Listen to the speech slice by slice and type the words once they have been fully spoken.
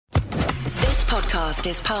podcast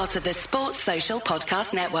is part of the Sports Social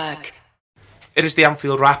Podcast Network. It is the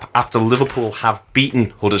Anfield Wrap after Liverpool have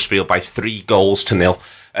beaten Huddersfield by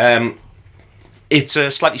 3-0. It's a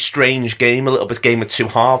slightly strange game, a little bit game of two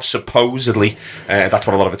halves, supposedly. That's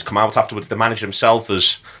what a lot of it's come out afterwards. The manager himself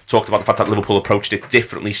has talked about the fact that Liverpool approached it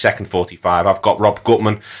differently, second 45. I've got Rob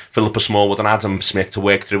Gutman, Philippa Smallwood and Adam Smith to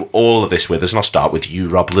work through all of this with us. And I'll start with you,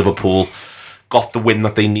 Rob. Liverpool got the win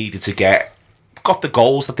that they needed to get, got the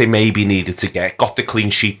goals that they maybe needed to get, got the clean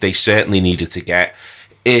sheet they certainly needed to get.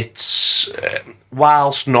 It's,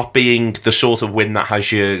 whilst not being the sort of win that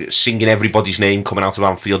has you singing everybody's name coming out of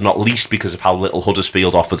Anfield, not least because of how little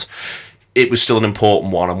Huddersfield offered, it was still an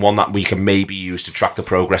important one, and one that we can maybe use to track the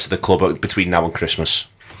progress of the club between now and Christmas.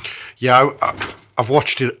 Yeah, I've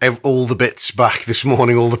watched it, all the bits back this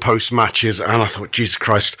morning, all the post-matches, and I thought, Jesus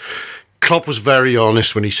Christ, Klopp was very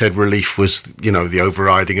honest when he said relief was, the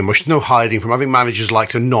overriding emotion. No hiding from. I think managers like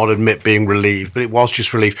to not admit being relieved, but it was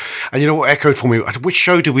just relief. And you know what echoed for me? Which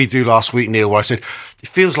show did we do last week, Neil, where I said, it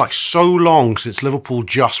feels like so long since Liverpool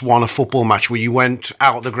just won a football match where you went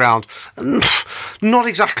out the ground and not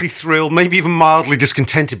exactly thrilled, maybe even mildly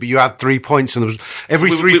discontented, but you had 3 points and there was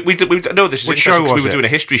every three... No, this is interesting because we were doing a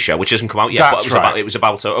history show, which hasn't come out yet. That's but it was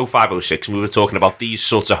about 05-06, and we were talking about these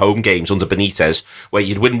sorts of home games under Benitez, where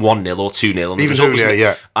you'd win 1-0 or 2-0. And even Houllier,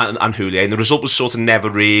 yeah. And Houllier. And the result was sort of never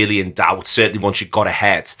really in doubt, certainly once you got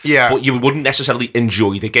ahead. Yeah. But you wouldn't necessarily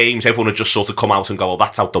enjoy the games. Everyone would just sort of come out and go, well,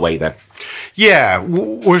 that's out the way then. Yeah,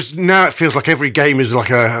 whereas now it feels like every game is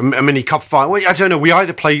like a mini cup final. Well, I don't know,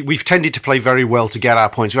 we've tended to play very well to get our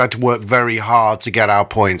points. We've had to work very hard to get our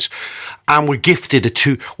points. And we're gifted it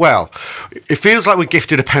feels like we're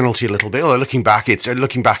gifted a penalty a little bit. Although looking back at the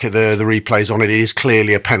replays on it, it is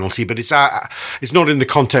clearly a penalty, but it's not in the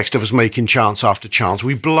context of us making chance after chance.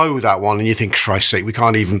 We blow that one and you think, Christ's sake, we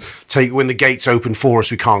can't even when the gates open for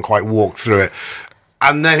us, we can't quite walk through it.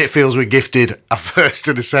 And then it feels we're gifted a first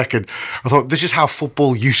and a second. I thought, this is how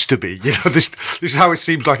football used to be. This is how it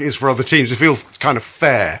seems like it is for other teams. It feels kind of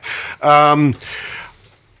fair.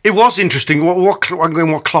 It was interesting what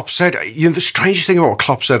Klopp said. The strangest thing about what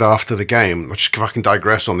Klopp said after the game, which if I can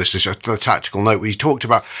digress on this, is a tactical note, where he talked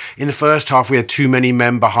about in the first half we had too many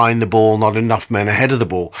men behind the ball, not enough men ahead of the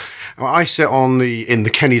ball. I sit in the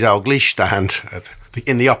Kenny Dalglish stand,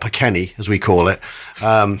 in the upper Kenny, as we call it,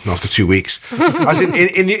 after 2 weeks. As in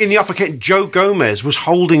the upper Kenny, Joe Gomez was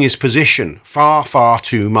holding his position far, far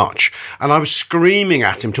too much. And I was screaming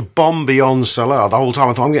at him to bomb beyond Salah the whole time.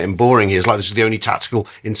 I thought, I'm getting boring here. It's like this is the only tactical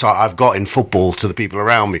insight I've got in football to the people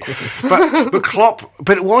around me. But Klopp,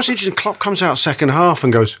 but it was interesting. Klopp comes out second half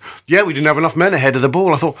and goes, yeah, we didn't have enough men ahead of the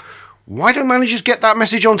ball. I thought, why don't managers get that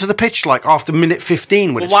message onto the pitch like after minute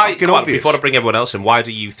 15 when it's fucking obvious? Before I bring everyone else in, why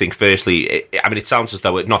do you think, firstly, it sounds as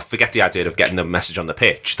though, forget the idea of getting the message on the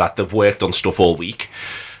pitch, that they've worked on stuff all week.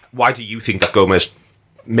 Why do you think that Gomez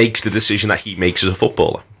makes the decision that he makes as a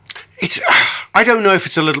footballer? I don't know if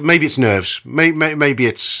it's maybe it's nerves. Maybe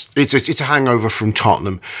it's a hangover from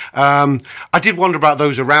Tottenham. I did wonder about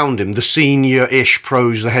those around him, the senior-ish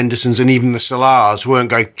pros, the Hendersons, and even the Salahs weren't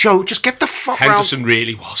going, Joe, just get the fuck Henderson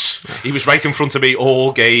really was. He was right in front of me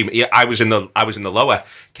all game. I was in the lower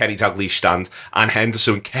Kenny Dalglish stand, and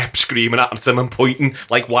Henderson kept screaming at him and pointing,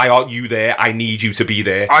 like, why aren't you there? I need you to be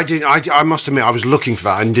there. I must admit, I was looking for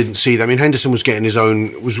that and didn't see that. I mean, Henderson was getting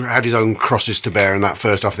had his own crosses to bear in that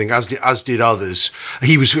first half, I think, as did others.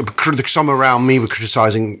 Some around me were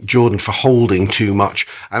criticising Jordan for holding too much,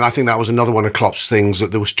 and I think that was another one of Klopp's things,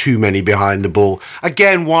 that there was too many behind the ball.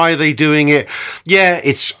 Again, why are they doing it? Yeah,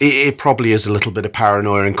 it probably is a little bit of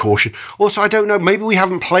paranoia and caution. Also, I don't know, maybe we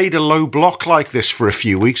haven't played a low block like this for a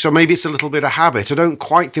few weeks, so maybe it's a little bit of habit. I don't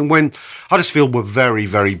quite think, when Huddersfield were very,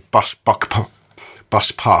 very bus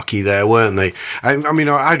parky there, weren't they? I mean,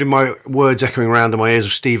 I had my words echoing around in my ears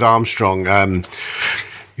of Steve Armstrong,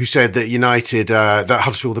 who said that that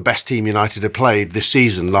Huddersfield were the best team United had played this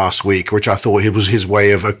season last week, which I thought it was his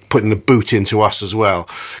way of putting the boot into us as well,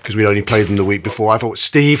 because we'd only played them the week before. I thought,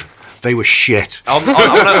 Steve, they were shit.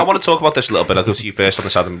 I want to talk about this a little bit. I'll go to you first on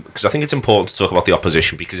this, Adam, because I think it's important to talk about the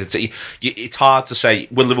opposition, because it's hard to say,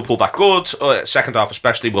 will Liverpool that good? Or second half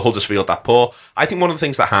especially, will Huddersfield that poor? I think one of the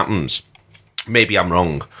things that happens, maybe I'm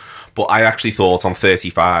wrong, but I actually thought on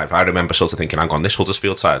 35, I remember sort of thinking, hang on, this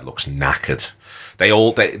Huddersfield side looks knackered.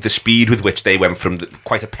 The speed with which they went from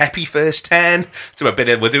quite a peppy first 10 to a bit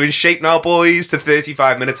of, we're doing shape now, boys, to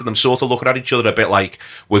 35 minutes of them sort of looking at each other a bit like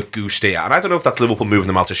we're goosed here. And I don't know if that's Liverpool moving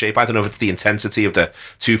them out of shape. I don't know if it's the intensity of the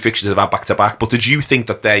two fixtures they've had back-to-back. But did you think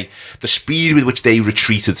that the speed with which they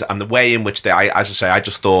retreated and the way in which I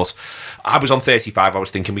just thought, I was on 35, I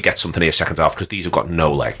was thinking we get something here second half, because these have got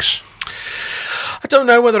no legs. I don't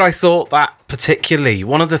know whether I thought that particularly.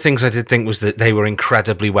 One of the things I did think was that they were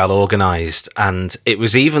incredibly well organised, and it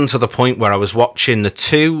was even to the point where I was watching the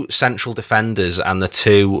two central defenders and the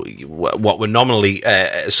two what were nominally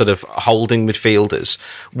sort of holding midfielders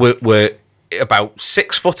were about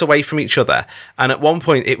 6 foot away from each other, and at one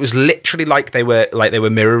point it was literally like they were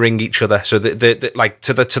mirroring each other. So the like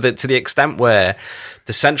to the extent where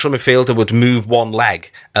the central midfielder would move one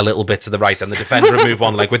leg a little bit to the right, and the defender would move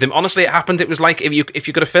one leg with him. Honestly, it happened. It was like if you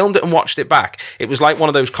could have filmed it and watched it back, it was like one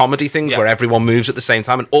of those comedy things where everyone moves at the same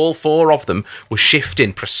time, and all four of them were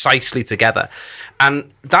shifting precisely together.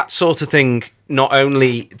 And that sort of thing not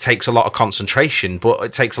only takes a lot of concentration, but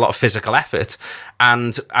it takes a lot of physical effort.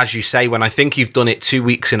 And as you say, when I think you've done it 2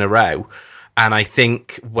 weeks in a row, and I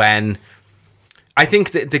think that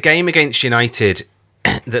the game against United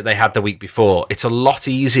that they had the week before, it's a lot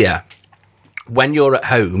easier when you're at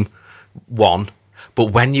home, but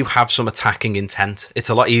when you have some attacking intent, it's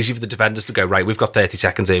a lot easier for the defenders to go, right, we've got 30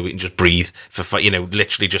 seconds here, we can just breathe,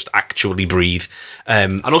 literally just actually breathe.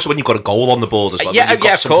 And also when you've got a goal on the board as well. Yeah, of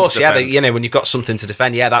course, when you've got something to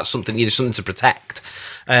defend, that's something, something to protect.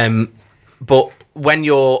 But when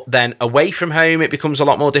you're then away from home, it becomes a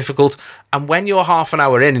lot more difficult. And when you're half an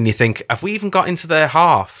hour in and you think, have we even got into their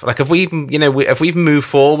half? Like, have we even moved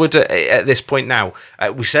forward at this point now?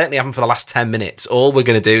 We certainly haven't for the last 10 minutes. All we're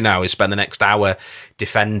going to do now is spend the next hour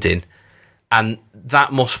defending. And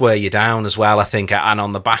that must wear you down as well, I think. And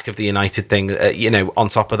on the back of the United thing, on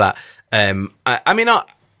top of that,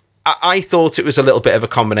 I thought it was a little bit of a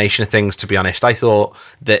combination of things, to be honest. I thought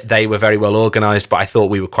that they were very well organised, but I thought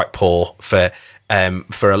we were quite poor for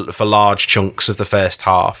large chunks of the first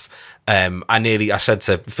half. I said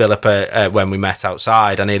to Philippa when we met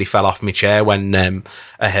outside, I nearly fell off my chair when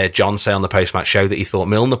I heard John say on the post-match show that he thought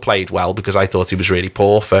Milner played well, because I thought he was really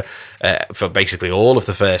poor for basically all of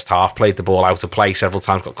the first half. Played the ball out of play several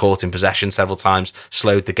times, got caught in possession several times,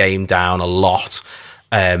 slowed the game down a lot.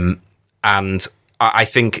 And I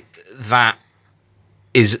think that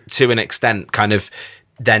is, to an extent, kind of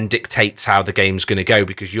then dictates how the game's going to go,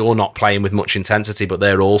 because you're not playing with much intensity, but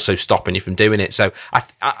they're also stopping you from doing it. So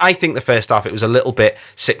I think the first half, it was a little bit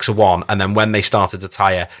 6-1, and then when they started to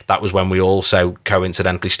tire, that was when we also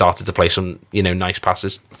coincidentally started to play some, nice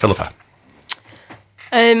passes. Philippa?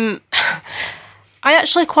 I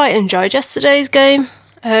actually quite enjoyed yesterday's game.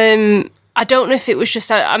 I don't know if it was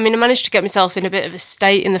just, I managed to get myself in a bit of a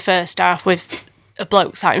state in the first half with a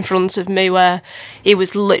bloke sat in front of me where he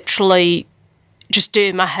was literally just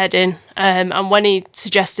doing my head in. And when he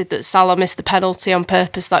suggested that Salah missed the penalty on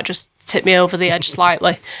purpose, that just tipped me over the edge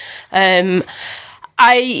slightly.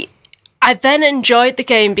 I then enjoyed the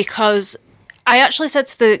game because I actually said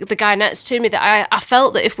to the guy next to me that I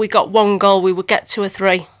felt that if we got one goal, we would get 2 or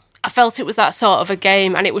 3. I felt it was that sort of a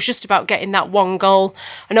game, and it was just about getting that one goal.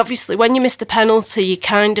 And obviously, when you miss the penalty, you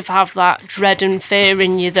kind of have that dread and fear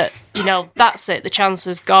in you that, that's it, the chance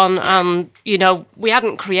has gone. And, we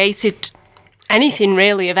hadn't created anything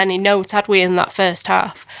really of any note, had we, in that first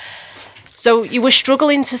half? So you were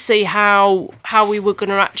struggling to see how we were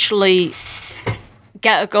going to actually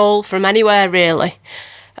get a goal from anywhere, really.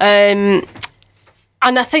 And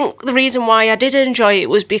I think the reason why I did enjoy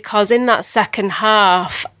it was because in that second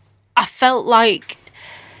half, I felt like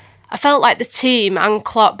the team and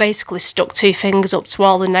Klopp basically stuck 2 fingers up to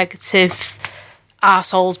all the negative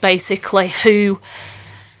arseholes, basically, who,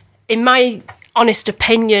 in my honest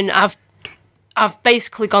opinion, I've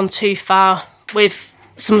basically gone too far with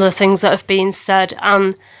some of the things that have been said.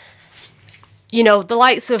 And, the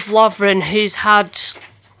likes of Lovren, who's had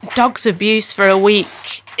dog's abuse for a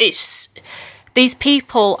week, these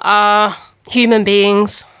people are human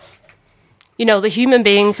beings. They're human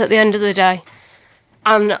beings at the end of the day.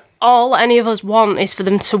 And all any of us want is for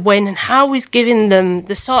them to win. And how he's giving them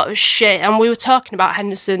the sort of shit, and we were talking about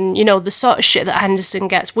Henderson, the sort of shit that Henderson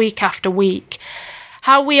gets week after week.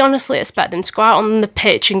 How we honestly expect them to go out on the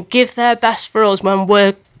pitch and give their best for us when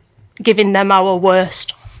we're giving them our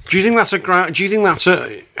worst. Do you think that's an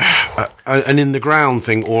in the ground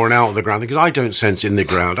thing or an out of the ground thing? Because I don't sense in the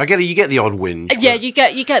ground. I get it. You get the odd whinge. Yeah, you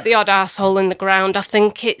get the odd arsehole in the ground. I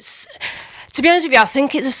think it's, to be honest with you, I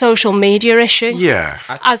think it's a social media issue. Yeah,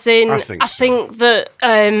 I think that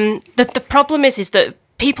the problem is that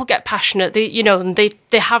people get passionate.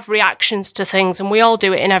 They have reactions to things, and we all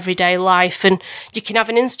do it in everyday life. And you can have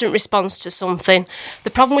an instant response to something.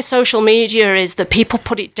 The problem with social media is that people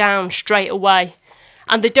put it down straight away,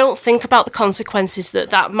 and they don't think about the consequences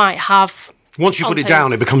that might have. Once you put it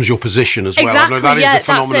down, it becomes your position as well. Exactly, That is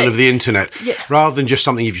the phenomenon of the internet. Yeah. Rather than just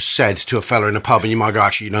something you've said to a fella in a pub, and you might go,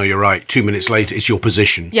 actually, no, you're right. 2 minutes later, it's your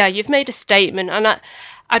position. Yeah, you've made a statement, and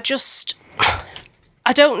I just,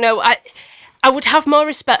 I don't know. I would have more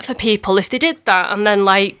respect for people if they did that and then,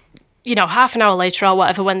 like, you know, half an hour later or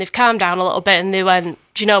whatever, when they've calmed down a little bit and they went,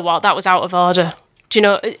 do you know what, that was out of order. Do you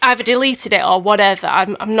know, either deleted it or whatever.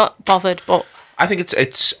 I'm not bothered, but... I think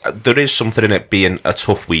it's there is something in it being a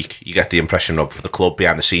tough week. You get the impression, Rob, for the club,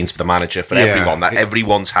 behind the scenes, for the manager, for everyone, that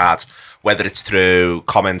everyone's had, whether it's through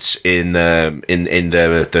comments in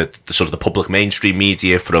the sort of the public mainstream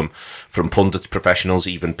media from pundits, professionals,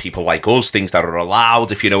 even people like us, things that are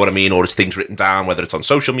allowed, if you know what I mean, or it's things written down, whether it's on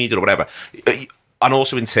social media or whatever. And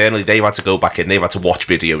also internally, they've had to go back in, they've had to watch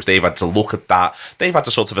videos, they've had to look at that, they've had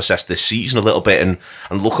to sort of assess this season a little bit and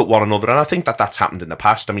look at one another. And I think that's happened in the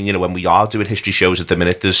past. I mean, you know, when we are doing history shows at the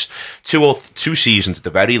minute, there's two seasons at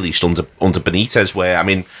the very least under Benitez where, I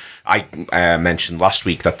mean, I mentioned last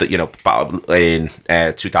week that you know, in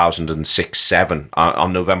 2006-07,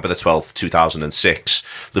 on November the 12th, 2006,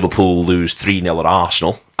 Liverpool lose 3-0 at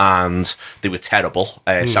Arsenal, and they were terrible.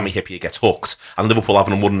 Sami Hyypiä gets hooked, and Liverpool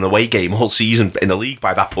haven't won an away game all season in the league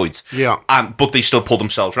by that point. Yeah. But they still pull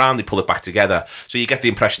themselves round, they pull it back together. So you get the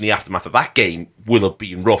impression the aftermath of that game will have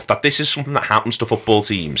been rough, that this is something that happens to football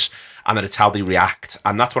teams, and that it's how they react.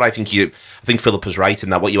 And that's what I think Philip is right in,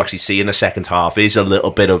 that what you actually see in the second half is a little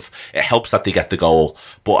bit of, it helps that they get the goal,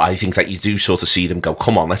 but I think that you do sort of see them go,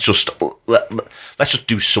 come on, let's just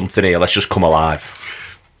do something here, let's just come alive.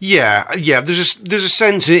 Yeah. There's a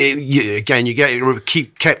sense, again,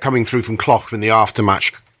 kept coming through from Klopp in the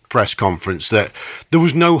after-match press conference that there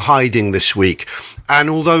was no hiding this week. And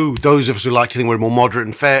although those of us who like to think we're more moderate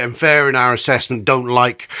and fair in our assessment don't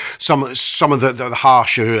like some of the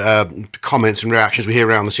harsher comments and reactions we hear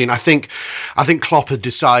around the scene, I think Klopp had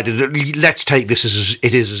decided that let's take this as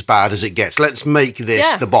it is, as bad as it gets. Let's make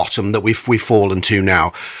this the bottom that we've fallen to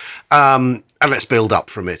now. And let's build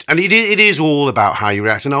up from it. And it is all about how you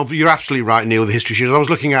react. And you're absolutely right, Neil, the history shows. I was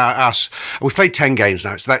looking at us. We've played 10 games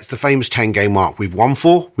now. So that's the famous 10-game mark. We've won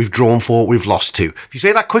 4, we've drawn 4, we've lost 2. If you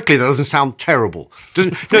say that quickly, that doesn't sound terrible.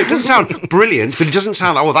 It doesn't sound brilliant, but it doesn't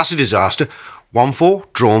sound like, oh, that's a disaster.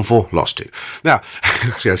 1-4, drawn 4, lost 2. Now,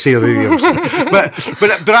 see how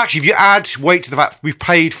but actually, if you add weight to the fact we've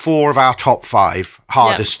played 4 of our top 5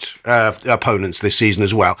 hardest opponents this season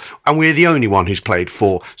as well, and we're the only one who's played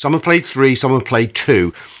 4. Some have played 3, some have played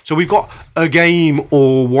 2. So we've got a game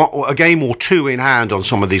or 2 in hand on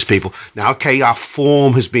some of these people. Now, okay, our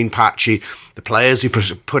form has been patchy. The players who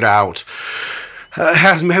put out we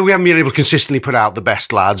haven't been able to consistently put out the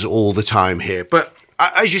best lads all the time here, but.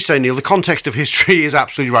 As you say, Neil, the context of history is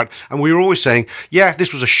absolutely right. And we were always saying, yeah,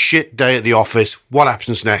 this was a shit day at the office. What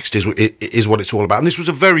happens next is what it's all about. And this was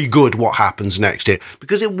a very good what happens next here,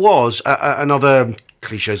 because it was another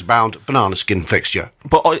cliches bound banana skin fixture.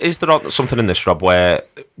 But is there something in this, Rob, where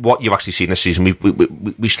what you've actually seen this season,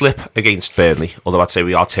 we slip against Burnley, although I'd say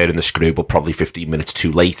we are tearing the screw, but probably 15 minutes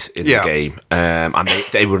too late in the game. And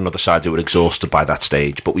they were another side who were exhausted by that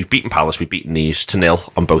stage. But we've beaten Palace, we've beaten these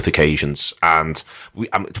 2-0 on both occasions. And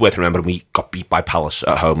it's worth remembering we got beat by Palace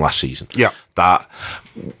at home last season. Yeah. That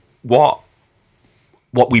what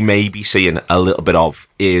we may be seeing a little bit of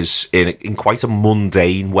is in quite a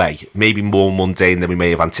mundane way, maybe more mundane than we may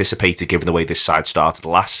have anticipated given the way this side started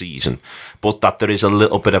last season, but that there is a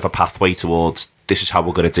little bit of a pathway towards this is how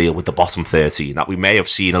we're going to deal with the bottom 13, that we may have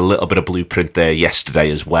seen a little bit of blueprint there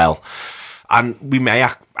yesterday as well. And we may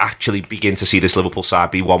actually begin to see this Liverpool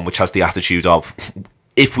side be one which has the attitude of,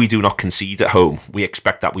 if we do not concede at home, we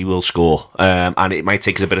expect that we will score. And it might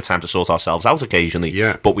take us a bit of time to sort ourselves out occasionally,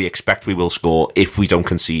 but we expect we will score if we don't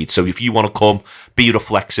concede. So if you want to come, be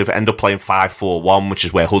reflexive, end up playing 5-4-1, which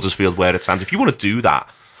is where Huddersfield were at times, if you want to do that,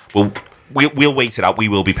 well, we'll wait it out. We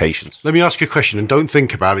will be patient. Let me ask you a question, and don't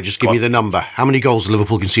think about it. Just give me the number. How many goals has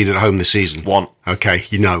Liverpool conceded at home this season? 1. Okay,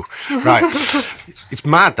 you know. Right. It's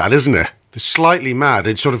mad, that, isn't it? It's slightly mad.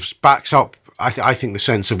 It sort of backs up, I think, the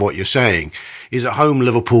sense of what you're saying. Is at home,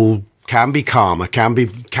 Liverpool can be calmer, can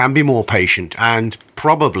be more patient, and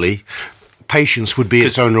probably patience would be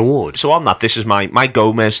its own reward. So on that, this is my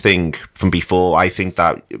Gomez thing from before. I think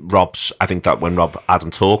that when Rob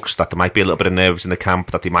Adam talks, that there might be a little bit of nerves in the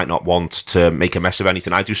camp, that they might not want to make a mess of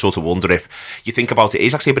anything. I do sort of wonder if you think about it,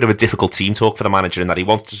 it's actually a bit of a difficult team talk for the manager in that he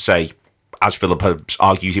wants to say, as Philip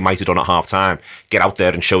argues he might have done at half-time, get out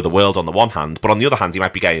there and show the world on the one hand, but on the other hand he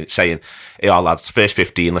might be saying, hey lads, first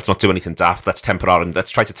 15, let's not do anything daft, let's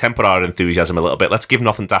try to temper our enthusiasm a little bit, let's give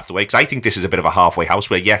nothing daft away, because I think this is a bit of a halfway house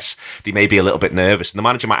where yes, they may be a little bit nervous, and the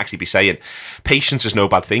manager might actually be saying, patience is no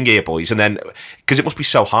bad thing here, boys. And then, because it must be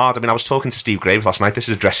so hard, I mean, I was talking to Steve Graves last night, this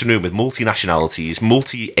is a dressing room with multi-nationalities,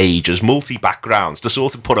 multi-ages, multi-backgrounds to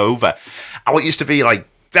sort of put over, and what used to be like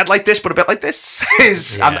dead like this, but a bit like this.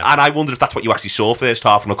 And I wonder if that's what you actually saw first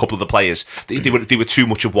half from a couple of the players. They were too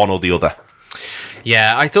much of one or the other.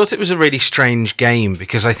 Yeah, I thought it was a really strange game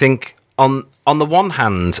because I think on the one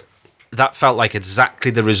hand, that felt like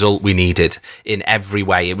exactly the result we needed in every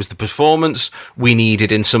way. It was the performance we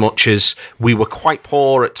needed in so much as we were quite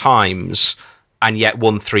poor at times and yet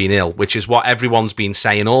won 3-0, which is what everyone's been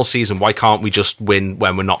saying all season. Why can't we just win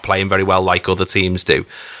when we're not playing very well like other teams do?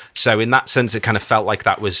 So in that sense, it kind of felt like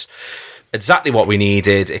that was exactly what we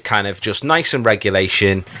needed. It kind of just nice and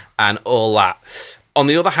regulation and all that. On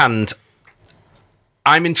the other hand,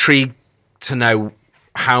 I'm intrigued to know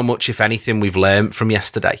how much, if anything, we've learned from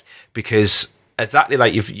yesterday, because exactly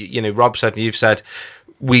like Rob said and you've said,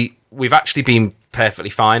 we've actually been perfectly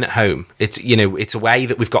fine at home. It's away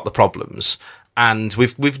that we've got the problems, and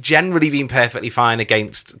we've generally been perfectly fine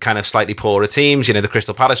against kind of slightly poorer teams. The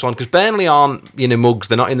Crystal Palace one, because Burnley aren't mugs.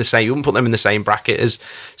 They're not in the same. You wouldn't put them in the same bracket as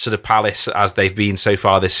sort of Palace as they've been so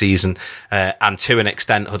far this season, and to an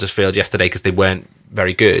extent Huddersfield yesterday because they weren't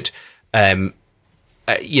very good.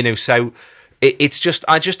 So. It's just,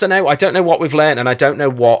 I just don't know. I don't know what we've learned, and I don't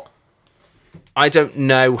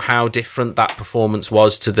know how different that performance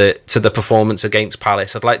was to the performance against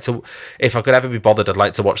Palace. I'd like to, if I could ever be bothered, I'd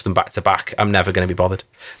like to watch them back to back. I'm never going to be bothered,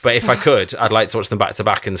 but if I could, I'd like to watch them back to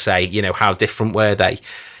back and say, how different were they?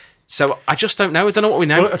 So I just don't know. I don't know what we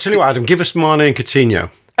know. Well, I'll tell you what, Adam, give us Mane and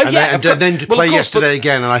Coutinho. Oh, and yeah, then play yesterday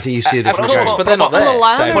again, and I think you see a different course, game. but they're not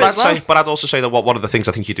there. But I'd also say that one of the things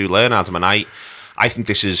I think you do learn, Adam, and I think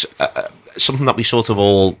this is something that we sort of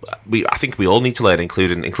I think we all need to learn,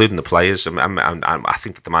 including the players, and I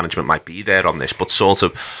think that the management might be there on this, but sort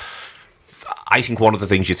of, I think one of the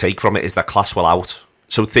things you take from it is that class will out.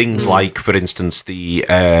 So things like, for instance, the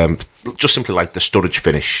just simply like the Sturridge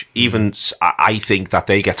finish, even I think that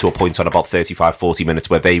they get to a point on about 35, 40 minutes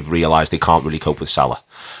where they've realised they can't really cope with Salah.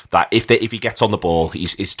 That if he gets on the ball,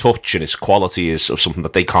 his touch and his quality is of something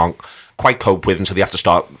that they can't quite cope with, and so they have to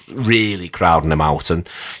start really crowding him out. And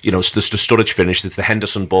so the Sturridge finish, there's the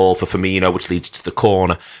Henderson ball for Firmino, which leads to the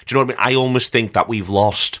corner. Do you know what I mean? I almost think that we've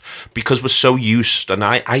lost because we're so used, and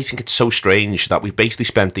I think it's so strange that we've basically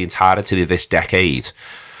spent the entirety of this decade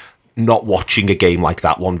not watching a game like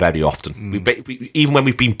that one very often. Even when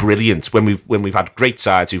we've been brilliant, when we've had great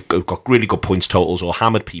sides who've got really good points totals or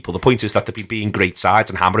hammered people, the point is that they've been being great sides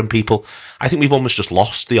and hammering people. I think we've almost just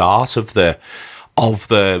lost the art of the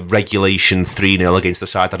regulation 3-0 against the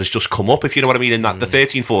side that has just come up, if you know what I mean, in that the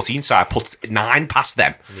 13-14 side puts 9 past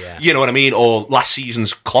them. Yeah. You know what I mean? Or last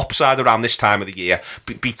season's Klopp side around this time of the year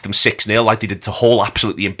beats them 6-0 like they did to Hull,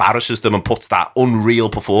 absolutely embarrasses them and puts that unreal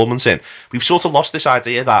performance in. We've sort of lost this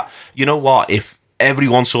idea that, you know what, if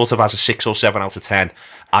everyone sort of has a 6 or 7 out of 10,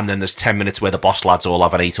 and then there's 10 minutes where the boss lads all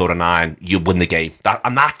have an 8 or a 9, you win the game.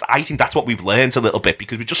 I think that's what we've learned a little bit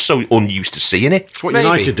because we're just so unused to seeing it. It's what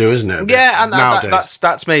United do, isn't it? Yeah, and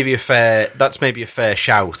that's maybe a fair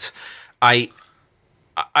shout. I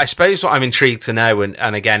suppose what I'm intrigued to know,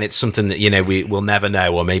 and again, it's something that we will never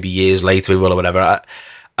know, or maybe years later we will, or whatever.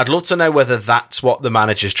 I'd love to know whether that's what the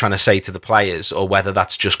manager's trying to say to the players or whether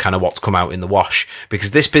that's just kind of what's come out in the wash.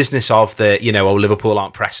 Because this business of Liverpool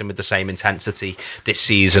aren't pressing with the same intensity this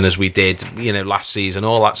season as we did, last season,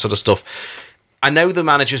 all that sort of stuff. I know the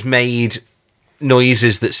manager's made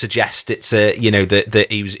noises that suggest it's that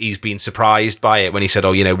he's been surprised by it when he said,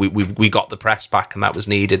 we got the press back and that was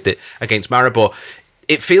needed against Maribor.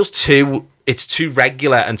 It feels it's too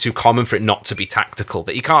regular and too common for it not to be tactical,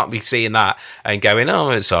 that you can't be seeing that and going, oh,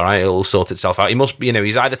 it's all right, it'll sort itself out. He must be,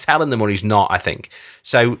 he's either telling them or he's not, I think.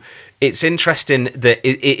 So it's interesting that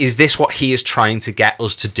is this what he is trying to get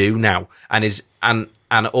us to do now? And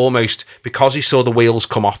almost because he saw the wheels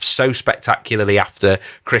come off so spectacularly after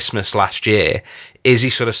Christmas last year, is he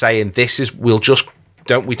sort of saying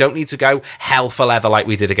we don't need to go hell for leather like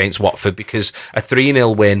we did against Watford, because a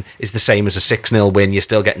 3-0 win is the same as a 6-0 win. You're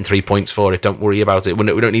still getting 3 points for it. Don't worry about it. We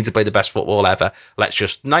don't need to play the best football ever. Let's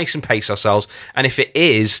just nice and pace ourselves. And if it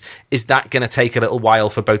is that going to take a little while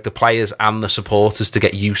for both the players and the supporters to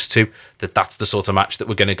get used to that's the sort of match that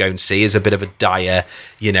we're going to go and see, is a bit of a dire,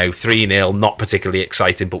 3-0, not particularly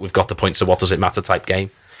exciting, but we've got the points, so what does it matter type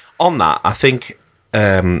game? On that, I think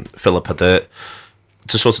Philip had to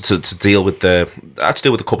deal with a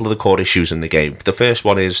couple of the core issues in the game. The first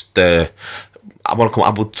one is I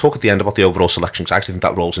will talk at the end about the overall selection, because I actually think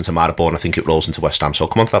that rolls into Maribor and I think it rolls into West Ham, so I'll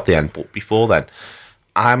come on to that at the end. But before then,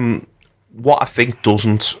 what I think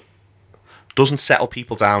doesn't settle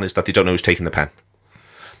people down is that they don't know who's taking the pen.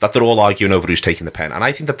 That they're all arguing over who's taking the pen. And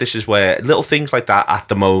I think that this is where little things like that at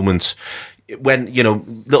the moment, when,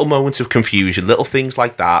 little moments of confusion, little things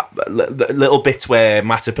like that, little bits where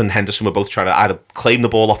Matip and Henderson were both trying to either claim the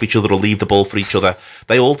ball off each other or leave the ball for each other,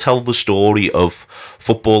 they all tell the story of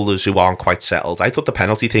footballers who aren't quite settled. I thought the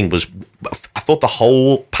penalty thing I thought the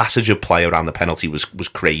whole passage of play around the penalty was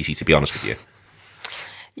crazy, to be honest with you.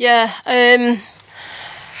 Yeah,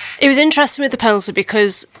 it was interesting with the penalty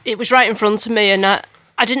because it was right in front of me, and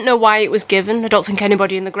I didn't know why it was given. I don't think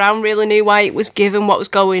anybody in the ground really knew why it was given, what was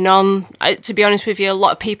going on. To be honest with you, a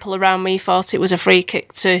lot of people around me thought it was a free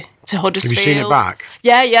kick to Huddersfield. Have you seen it back?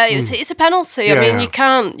 Yeah, it's a penalty. Yeah, I mean, you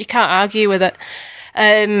can't argue with it.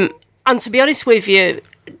 And to be honest with you,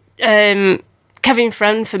 Kevin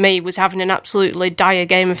Friend for me was having an absolutely dire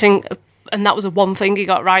game. I think. And that was the one thing he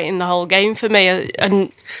got right in the whole game for me.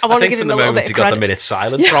 And I want to give him a little bit of credit. He got the minute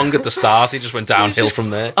silence wrong at the start, he just went downhill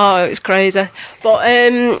from there. Oh, it was crazy. But,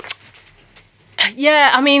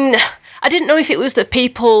 yeah, I mean, I didn't know if it was that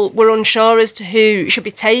people were unsure as to who should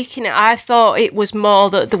be taking it. I thought it was more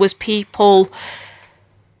that there was people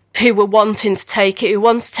who were wanting to take it, who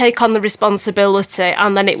wanted to take on the responsibility,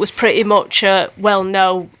 and then it was pretty much well,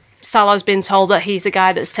 no, Salah's been told that he's the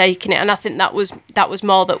guy that's taking it, and I think that was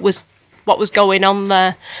more that was what was going on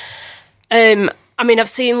there. I mean, I've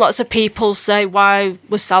seen lots of people say, why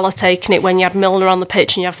was Salah taking it when you had Milner on the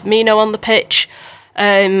pitch and you have Firmino on the pitch?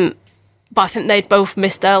 But I think they'd both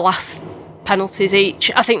missed their last penalties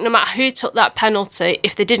each. I think no matter who took that penalty,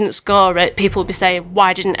 if they didn't score it, people would be saying,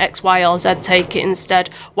 why didn't X, Y or Z take it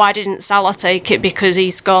instead? Why didn't Salah take it? Because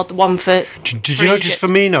he scored the one for... Did you notice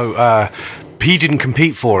Firmino... he didn't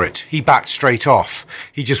compete for it. He backed straight off.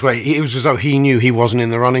 He just went. It was as though he knew he wasn't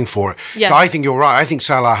in the running for it. Yeah. So I think you're right. I think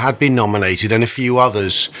Salah had been nominated, and a few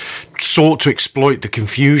others sought to exploit the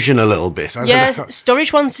confusion a little bit.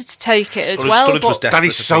 Sturridge wanted to take it as well. Sturridge was desperate that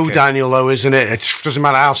is so Daniel, though, isn't it? It doesn't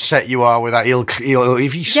matter how set you are with that.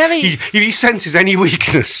 If he senses any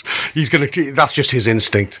weakness, he's gonna. That's just his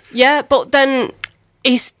instinct. Yeah, but then.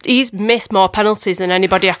 He's missed more penalties than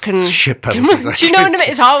anybody I can... Shit penalties. Do you know what I mean?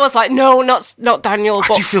 It's hard. I was like, no, not Daniel. I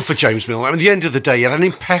do feel for James Milner. I mean, at the end of the day, he had an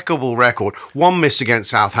impeccable record. One miss against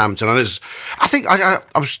Southampton. And I think I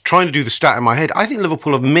was trying to do the stat in my head. I think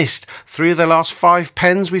Liverpool have missed 3 of their last 5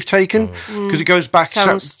 pens we've taken. Because it goes back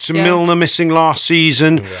to Milner missing last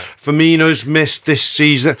season. Yeah. Firmino's missed this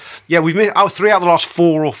season. Yeah, we've missed 3 out of the last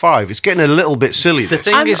 4 or 5. It's getting a little bit silly. The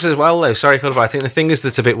thing is as well, though, sorry, Philip, I think the thing is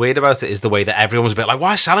that's a bit weird about it is the way that everyone's a bit like,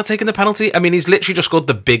 why is Salah taking the penalty? I mean, he's literally just scored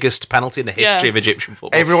the biggest penalty in the history of Egyptian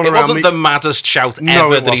football. It wasn't the maddest shout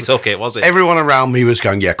ever that he took it, was it? Everyone around me was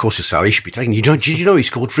going, yeah, of course it's Salah, he should be taking it. Did you know he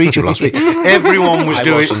scored 3 last week? Everyone was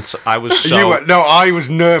doing it. I was so... I was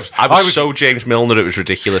nervous. I was so James Milner, it was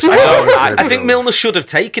ridiculous. I think Milner should have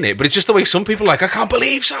taken it, but it's just the way some people are like, I can't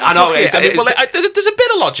believe Salah took it. There's a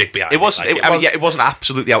bit of logic behind it. It wasn't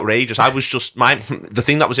absolutely outrageous. I was just... the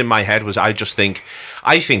thing that was in my head was I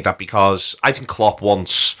think that because... I think Klopp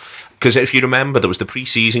wants... Because if you remember, there was the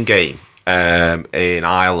pre-season game in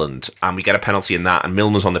Ireland, and we get a penalty in that, and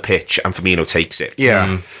Milner's on the pitch, and Firmino takes it.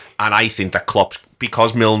 Yeah. And I think that Klopp,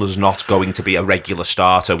 because Milner's not going to be a regular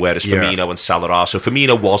starter, whereas Firmino and Salah are, so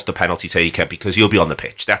Firmino was the penalty taker because he'll be on the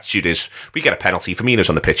pitch. The attitude is, we get a penalty, Firmino's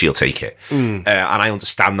on the pitch, he'll take it. And I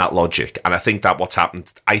understand that logic, and I think that what's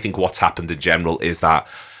happened in general is that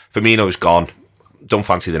Firmino's gone, don't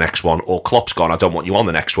fancy the next one, or Klopp's gone, I don't want you on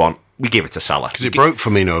the next one, we give it to Salah. Because it broke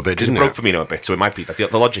Firmino a bit, didn't it? It broke Firmino a bit, so it might be that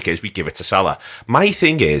the logic is we give it to Salah. My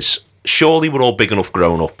thing is, surely we're all big enough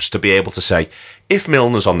grown-ups to be able to say, if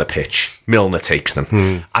Milner's on the pitch, Milner takes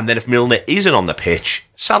them. And then if Milner isn't on the pitch,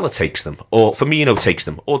 Salah takes them, or Firmino takes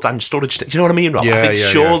them, or Dan Sturridge. Do you know what I mean, Rob? I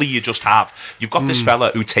think surely you just you've got this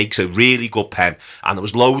fella who takes a really good pen, and there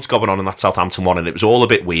was loads going on in that Southampton one, and it was all a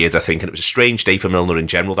bit weird, I think, and it was a strange day for Milner in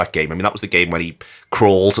general, that game. I mean, that was the game when he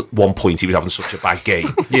crawled at one point, he was having such a bad game.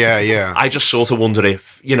 Yeah. I just sort of wonder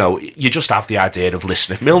if, you just have the idea of,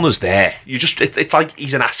 listen, if Milner's there, it's like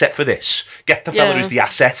he's an asset for this. Get the fella who's the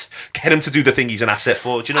asset, get him to do the thing he's an asset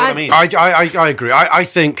for. Do you know what I mean? I agree. I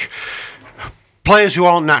think players who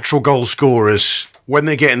aren't natural goal scorers, when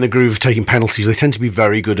they get in the groove of taking penalties, they tend to be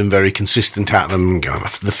very good and very consistent at them.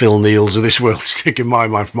 The Phil Neals of this world stick in my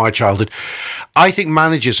mind from my childhood. I think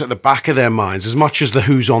managers at the back of their minds, as much as the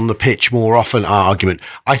who's on the pitch more often argument,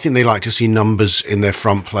 I think they like to see numbers in their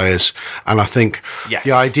front players. And I think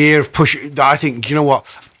the idea of pushing, I think, you know what?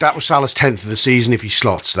 That was Salah's 10th of the season if he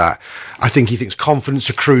slots that. I think he thinks confidence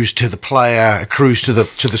accrues to the player, accrues to the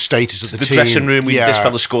status of the team. The dressing room, this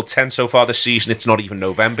fella scored 10 so far this season, it's not even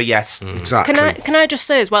November yet. Exactly. Can I just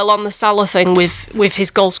say as well on the Salah thing with his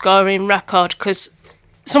goal scoring record, because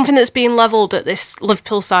something that's being levelled at this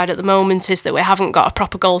Liverpool side at the moment is that we haven't got a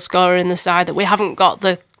proper goal scorer in the side, that we haven't got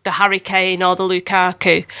the the Harry Kane or the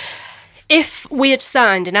Lukaku. If we had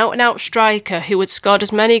signed an out-and-out striker who had scored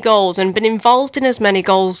as many goals and been involved in as many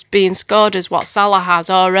goals being scored as what Salah has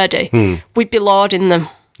already, we'd be lauding them.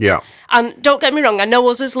 Yeah. And don't get me wrong, I know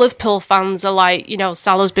us as Liverpool fans are like,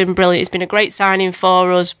 Salah's been brilliant, he's been a great signing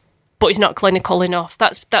for us, but he's not clinical enough.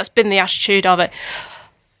 That's been the attitude of it.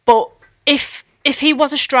 But if he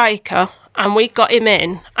was a striker and we got him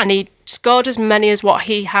in and he scored as many as what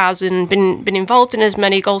he has and been involved in as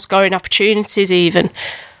many goal-scoring opportunities even,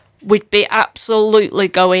 we'd be absolutely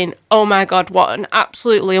going, oh my God, what an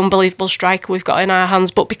absolutely unbelievable striker we've got in our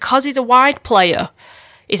hands. But because he's a wide player,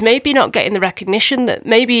 he's maybe not getting the recognition that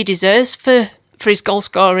maybe he deserves for his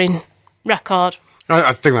goal-scoring record.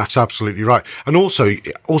 I think that's absolutely right. And also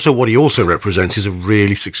what he also represents is a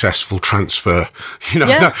really successful transfer.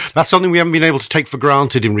 That's something we haven't been able to take for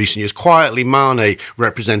granted in recent years. Quietly, Mane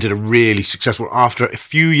represented a really successful, after a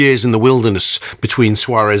few years in the wilderness between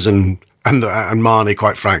Suarez and Mane,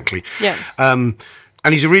 quite frankly. Yeah.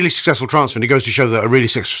 And he's a really successful transfer, and it goes to show that a really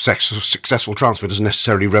successful transfer doesn't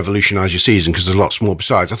necessarily revolutionise your season, because there's lots more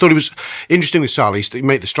besides. I thought it was interesting with Salah, he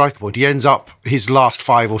made the striker point. He ends up, his last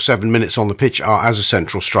 5 or 7 minutes on the pitch are as a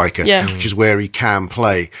central striker, which is where he can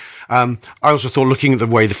play. I also thought, looking at the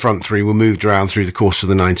way the front three were moved around through the course of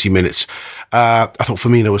the 90 minutes, I thought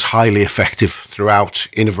Firmino was highly effective throughout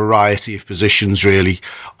in a variety of positions, really.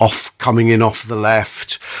 Coming in off the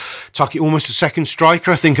left. Tucky, almost a second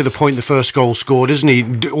striker, I think, at the point the first goal scored, isn't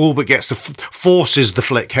he? All but forces the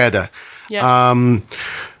flick header.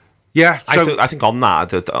 Yeah. So I think on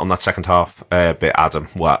that second half bit, Adam,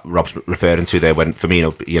 what Rob's referring to there, when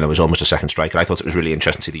Firmino, was almost a second striker, I thought it was really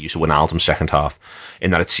interesting to see the use of Wijnaldum's second half,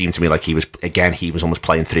 in that it seemed to me like he was almost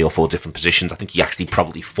playing 3 or 4 different positions. I think he actually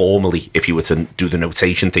probably formally, if you were to do the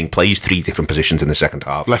notation thing, plays 3 different positions in the second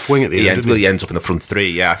half. Left wing at the end. He ends up in the front 3.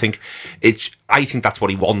 Yeah, I think that's what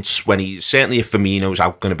he wants when certainly if Firmino's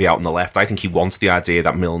going to be out on the left, I think he wants the idea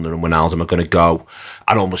that Milner and Wijnaldum are going to go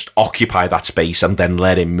and almost occupy that space and then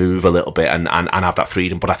let him move a little bit and have that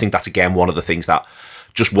freedom. But I think that's, again, one of the things that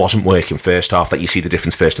just wasn't working first half, that you see the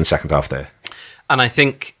difference first and second half there. And I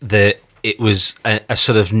think that it was a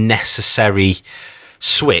sort of necessary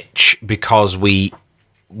switch, because we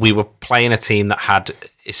were playing a team that had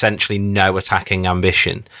essentially no attacking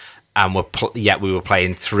ambition, and yet we were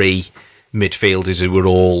playing 3 midfielders who were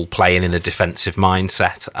all playing in a defensive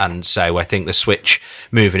mindset. And so I think the switch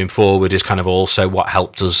moving him forward is kind of also what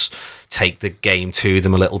helped us take the game to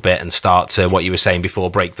them a little bit and start to, what you were saying before,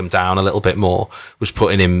 break them down a little bit more, was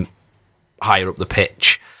putting him higher up the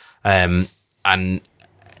pitch. And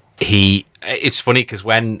it's funny because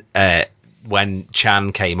when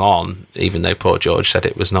Chan came on, even though poor George said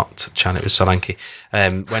it was not Chan, it was Solanke,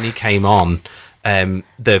 when he came on,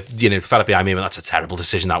 the fella behind me went, that's a terrible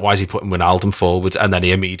decision. Why is he putting Wijnaldum forward? And then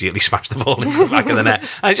he immediately smashed the ball into the back of the net.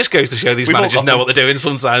 And it just goes to show these managers know what they're doing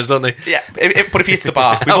sometimes, don't they? Yeah, but if you hit the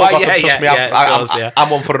bar, we've all got them, trust me. I'm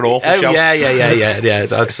one for an awful shout. Yeah.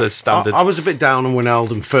 That's a standard. I was a bit down on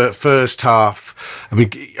Wijnaldum first half. I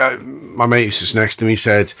mean, my mate who's just next to me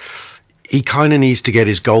said he kind of needs to get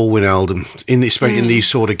his goal, Wijnaldum, in these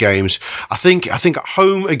sort of games. I think at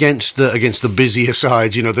home against the busier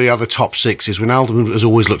sides, the other top sixes, Wijnaldum has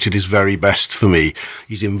always looked at his very best for me.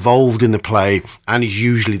 He's involved in the play, and he's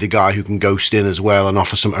usually the guy who can ghost in as well and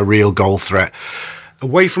offer a real goal threat.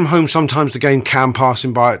 Away from home, sometimes the game can pass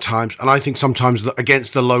him by at times, and I think sometimes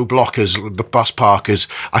against the low blockers, the bus parkers,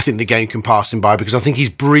 I think the game can pass him by, because I think he's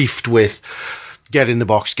briefed with, get in the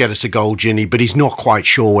box, get us a goal, Ginny, but he's not quite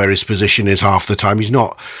sure where his position is half the time. He's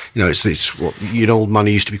not, it's what old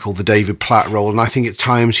money used to be called the David Platt role, and I think at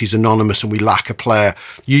times he's anonymous and we lack a player.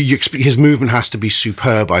 His movement has to be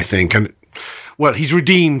superb, I think, and well, he's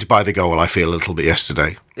redeemed by the goal, I feel, a little bit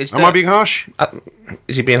yesterday. Am I being harsh?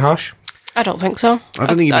 Is he being harsh? I don't think so. I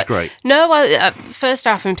don't think he was great. No, first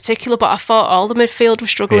half in particular, but I thought all the midfield were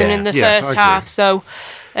struggling in the first half, so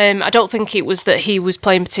I don't think it was that he was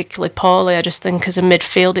playing particularly poorly. I just think as a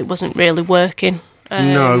midfield it wasn't really working.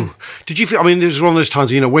 No. Did you feel, I mean, there's one of those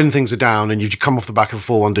times, when things are down and you come off the back of a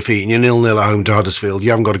 4-1 defeat and you're 0-0 at home to Huddersfield,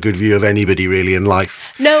 you haven't got a good view of anybody really in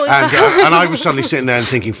life. No, exactly. And I was suddenly sitting there and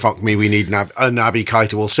thinking, fuck me, we need a Naby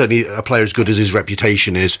Keita. Well, certainly a player as good as his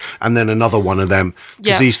reputation is, and then another one of them.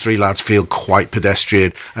 Because these 3 lads feel quite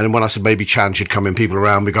pedestrian. And then when I said maybe Chan should come in, people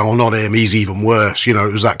around me go, oh, not him, he's even worse. It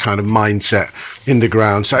was that kind of mindset in the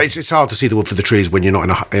ground. So it's hard to see the wood for the trees when you're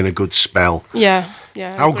not in a good spell. Yeah.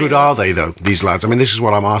 How good are they, though, these lads? I mean, this is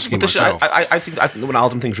what I'm asking myself. I think the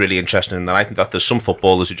Wijnaldum thing's really interesting, and I think that there's some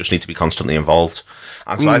footballers who just need to be constantly involved.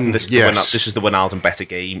 And so I think this is the Wijnaldum better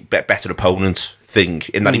game, better opponent thing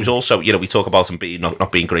in that he was also, we talk about him being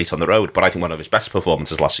not being great on the road, but I think one of his best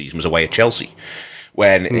performances last season was away at Chelsea,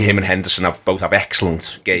 when him and Henderson both have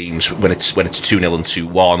excellent games when it's 2-0 and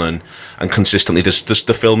 2-1 and consistently there's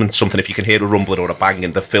the filming something. If you can hear a rumbling or a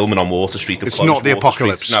banging, the filming on Water Street. It's not the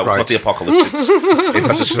apocalypse. No, right. It's not the apocalypse. It's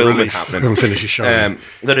like just filming happening. We'll finish his show.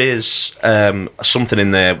 There is something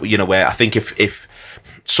in there, where I think if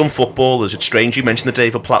some footballers, it's strange you mentioned the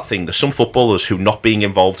David Platt thing, there's some footballers who not being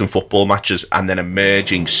involved in football matches and then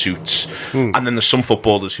emerging suits, and then there's some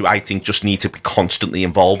footballers who I think just need to be constantly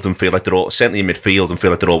involved and feel like they're certainly in midfield and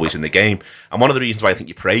feel like they're always in the game. And one of the reasons why I think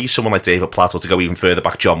you praise someone like David Platt, or to go even further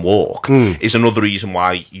back, John Walk, is another reason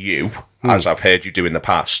why you, as I've heard you do in the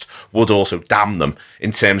past, would also damn them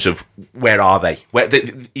in terms of where are they?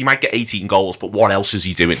 He might get 18 goals, but what else is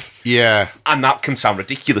he doing? Yeah. And that can sound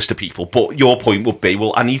ridiculous to people, but your point would be,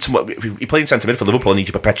 well, I need to. If you're playing centre mid for Liverpool, I need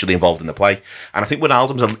you perpetually involved in the play. And I think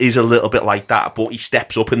Wijnaldum is a little bit like that, but he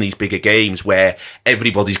steps up in these bigger games where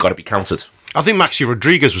everybody's got to be counted. I think Maxi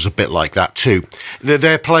Rodriguez was a bit like that too.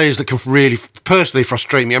 They're players that can really, personally,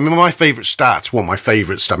 frustrate me. I mean, my favourite stat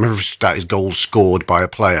is goals scored by a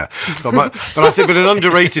player. But I think an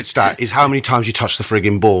underrated stat is how many times you touch the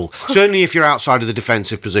frigging ball. Certainly if you're outside of the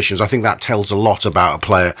defensive positions, I think that tells a lot about a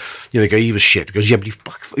player. He was shit because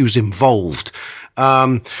he was involved.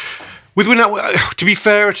 To be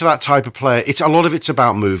fair to that type of player, a lot of it's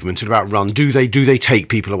about movement and about run. Do they take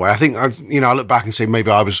people away? I think I look back and say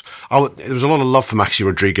maybe there was a lot of love for Maxi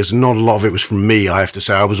Rodriguez, and not a lot of it was from me. I have to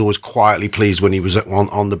say I was always quietly pleased when he was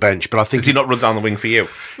on the bench. But I think did he not run down the wing for you?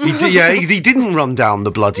 He did, yeah, he didn't run down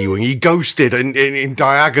the bloody wing. He ghosted in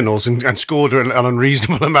diagonals and scored an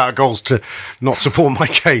unreasonable amount of goals to not support my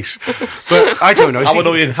case. But I don't know. How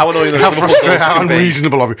annoying! How frustrating! How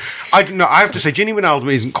unreasonable of it. I have to say, Gini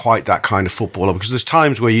Wijnaldum isn't quite that kind of footballer, because there's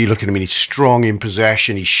times where you look at him and he's strong in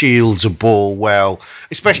possession, he shields a ball well,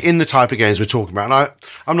 especially in the type of games we're talking about. And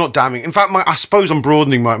I'm not damning. In fact, I suppose I'm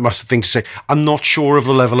broadening my thing to say I'm not sure of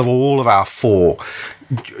the level of all of our four.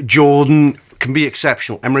 Jordan can be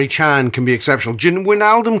exceptional. Emre Can can be exceptional.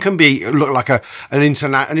 Wijnaldum can look like an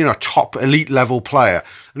internet, top elite level player.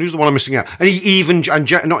 And who's the one I'm missing out? And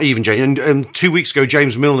 2 weeks ago,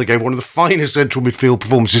 James Milner gave one of the finest central midfield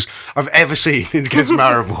performances I've ever seen against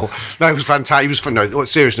Maribor. No, it was fantastic.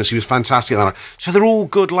 Seriousness, he was fantastic. So they're all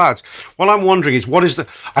good lads. What I'm wondering is,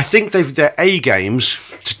 I think their A games,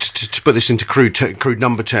 to put this into crude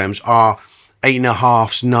number terms, are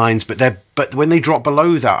 8.5s, 9s, but when they drop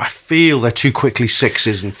below that, I feel they're too quickly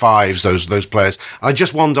 6s and 5s, those players. I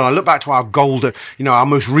just wonder, I look back to our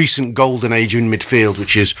most recent golden age in midfield,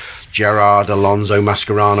 which is Gerrard, Alonso,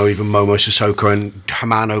 Mascherano, even Momo Sissoko and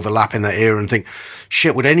Haman overlapping that era, and think,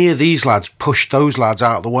 shit, would any of these lads push those lads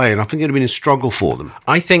out of the way? And I think it'd have been a struggle for them.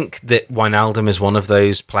 I think that Wijnaldum is one of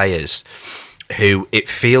those players who it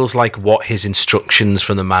feels like what his instructions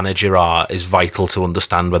from the manager are is vital to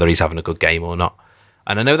understand whether he's having a good game or not.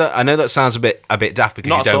 And I know that sounds a bit daft,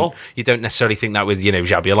 because you don't necessarily think that with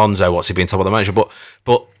Xabi Alonso, what's he being told by the manager, but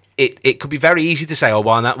it could be very easy to say,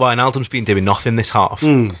 Wijnaldum's been doing nothing this half.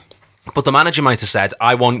 But the manager might have said,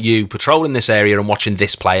 I want you patrolling this area and watching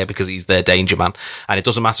this player because he's their danger man. And it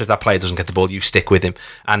doesn't matter if that player doesn't get the ball, you stick with him.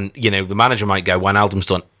 And, the manager might go, Wijnaldum's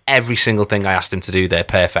done every single thing I asked him to do there,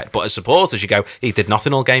 perfect. But as supporters, you go, he did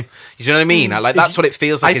nothing all game. You know what I mean? That's what it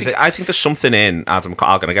feels like. I think there's something in, Adam,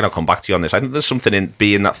 I'll come back to you on this. I think there's something in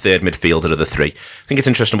being that third midfielder of the three. I think it's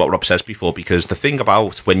interesting what Rob says before, because the thing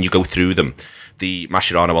about when you go through them, the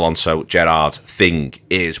Mascherano, Alonso, Gerrard thing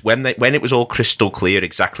is when it was all crystal clear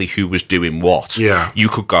exactly who was doing what, you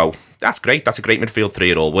could go, that's great, that's a great midfield three,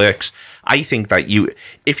 it all works. I think that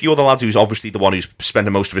if you're the lad who's obviously the one who's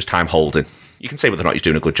spending most of his time holding, you can say whether or not he's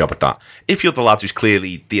doing a good job at that. If you're the lad who's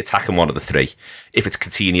clearly the attacking one of the three, if it's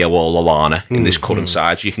Coutinho or Lallana in this current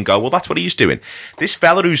side, you can go, well, that's what he's doing. This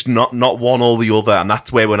fella who's not one or the other, and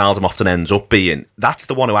that's where Wijnaldum often ends up being, that's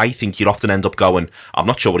the one who I think you'd often end up going, I'm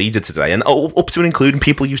not sure what he did today. And up to and including,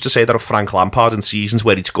 people used to say that of Frank Lampard in seasons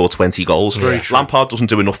where he'd scored 20 goals. Lampard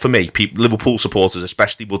doesn't do enough for me. Liverpool supporters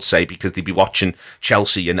especially would say, because they'd be watching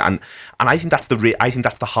Chelsea, and I think that's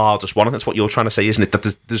the hardest one, and that's what you're trying to say, isn't it?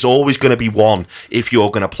 That there's always going to be one, if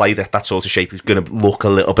you're going to play that sort of shape, who's going to look a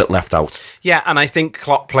little bit left out. Yeah, and I think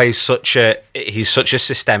Klopp plays he's such a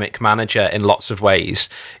systemic manager in lots of ways.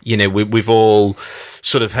 We've all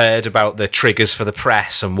sort of heard about the triggers for the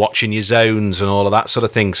press and watching your zones and all of that sort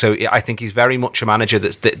of thing. So I think he's very much a manager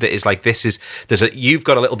that is like, you've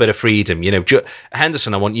got a little bit of freedom.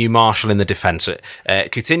 Henderson, I want you marshalling the defence.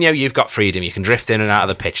 Coutinho, you've got freedom. You can drift in and out of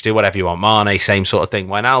the pitch, do whatever you want. Mane, same sort of thing.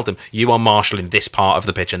 Wijnaldum, you are marshalling this part of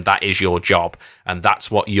the pitch, and that is your job, and that's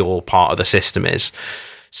what your part of the system is.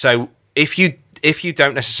 So if you you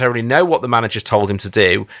don't necessarily know what the manager's told him to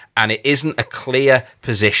do, and it isn't a clear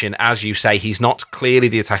position, as you say, he's not clearly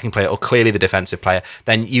the attacking player or clearly the defensive player,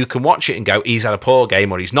 then you can watch it and go, he's had a poor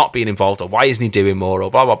game, or he's not being involved, or why isn't he doing more, or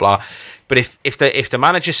blah blah blah. But if the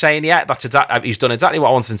manager's saying, yeah, he's done exactly what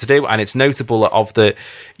I wanted him to do, and it's notable that of the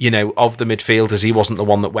midfielders, he wasn't the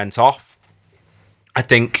one that went off, I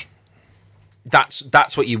think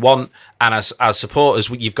that's what you want. And as supporters,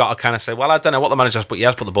 you've got to kind of say, well, I don't know what the manager has, but he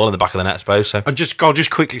has put the ball in the back of the net, I suppose. So I'll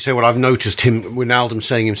just quickly say what I've noticed Wijnaldum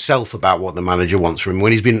saying himself about what the manager wants from him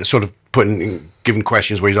when he's been sort of given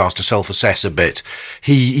questions where he's asked to self-assess a bit.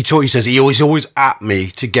 He says he's always at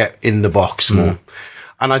me to get in the box more.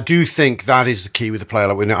 And I do think that is the key with a player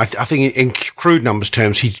like Wijnaldum. I think in crude numbers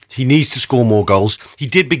terms, he needs to score more goals. He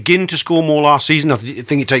did begin to score more last season. I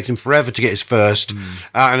think it takes him forever to get his first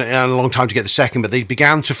and a long time to get the second, but they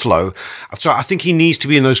began to flow. So I think he needs to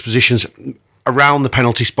be in those positions around the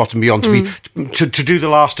penalty spot and beyond to do the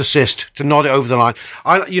last assist, to nod it over the line.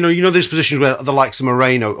 You know those positions where the likes of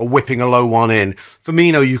Moreno are whipping a low one in.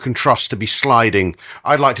 Firmino you can trust to be sliding.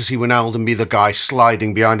 I'd like to see Wijnaldum be the guy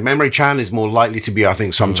sliding behind him. Emre Can is more likely to be, I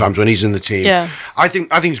think, sometimes when he's in the team. Yeah. I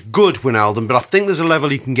think it's good, Wijnaldum, but I think there's a level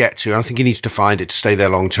he can get to, and I think he needs to find it to stay there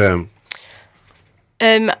long term.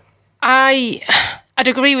 I'd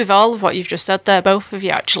agree with all of what you've just said there, both of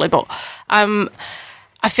you actually, but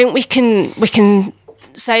I think we can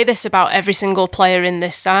say this about every single player in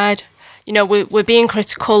this side. You know, we're being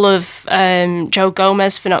critical of Joe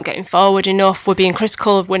Gomez for not getting forward enough. We're being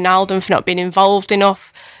critical of Wijnaldum for not being involved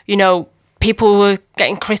enough. You know, people were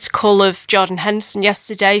getting critical of Jordan Henderson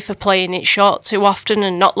yesterday for playing it short too often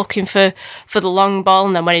and not looking for the long ball.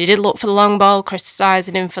 And then when he did look for the long ball,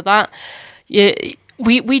 criticising him for that.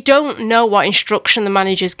 We don't know what instruction the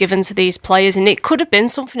manager's given to these players, and it could have been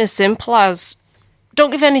something as simple as,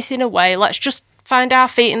 don't give anything away. Let's just find our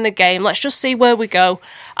feet in the game. Let's just see where we go.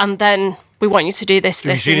 And then we want you to do this,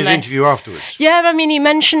 Have this, you seen and his this. interview afterwards? Yeah, I mean, he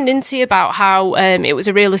mentioned, didn't he, about how it was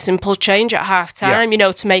a really simple change at half-time,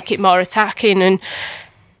 to make it more attacking. And,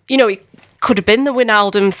 it could have been the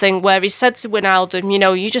Wijnaldum thing where he said to Wijnaldum,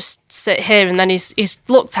 you just sit here, and then he's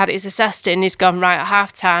looked at it, he's assessed it, and he's gone, right, at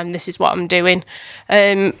half-time, this is what I'm doing.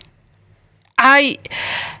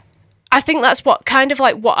 I think that's what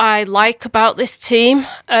I like about this team.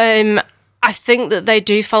 I think that they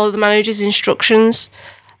do follow the manager's instructions.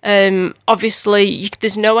 Obviously,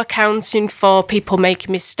 there's no accounting for people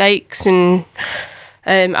making mistakes, and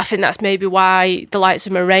I think that's maybe why the likes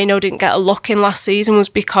of Moreno didn't get a look in last season, was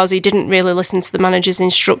because he didn't really listen to the manager's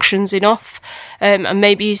instructions enough. And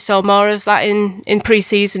maybe he saw more of that in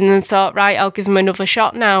pre-season and thought, right, I'll give him another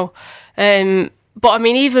shot now. But I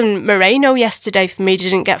mean, even Moreno yesterday for me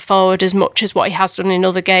didn't get forward as much as what he has done in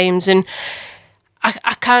other games, and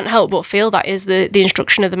I can't help but feel that is the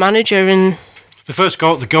instruction of the manager. And the first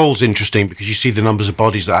goal, the goal's interesting because you see the numbers of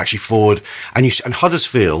bodies that are actually forward, and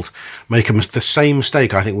Huddersfield make the same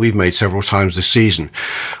mistake I think we've made several times this season.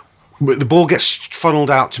 The ball gets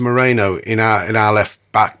funneled out to Moreno in our left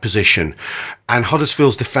back position, and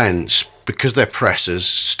Huddersfield's defence, because their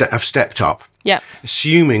pressers have stepped up. Yeah.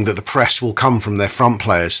 Assuming that the press will come from their front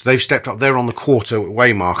players, they've stepped up. They're on the quarter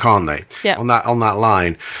way mark, aren't they? Yeah. On that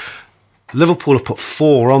line, Liverpool have put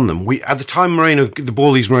 4 on them. At the time the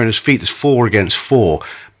ball leaves Moreno's feet, there's 4 against 4.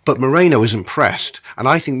 But Moreno isn't pressed, and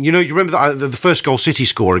I think you remember that the first goal City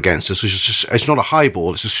score against us was just, it's not a high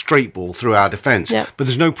ball, it's a straight ball through our defence. Yeah. But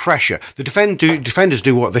there's no pressure. The defenders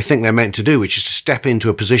do what they think they're meant to do, which is to step into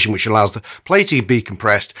a position which allows the play to be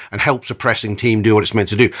compressed and helps a pressing team do what it's meant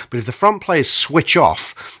to do. But if the front players switch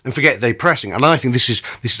off and forget they're pressing, and I think this is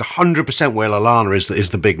 100% where Lallana is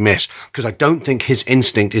the big miss, because I don't think his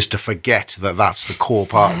instinct is to forget that that's the core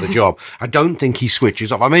part of the job. I don't think he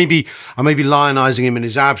switches off. I may be lionising him in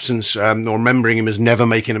his absence, or remembering him as never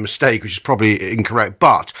making a mistake, which is probably incorrect.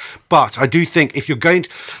 But I do think if you're going to,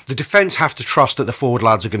 the defence have to trust that the forward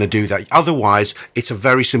lads are going to do that. Otherwise, it's a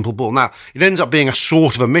very simple ball. Now, it ends up being a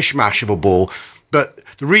sort of a mishmash of a ball, but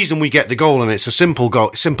the reason we get the goal, and it's a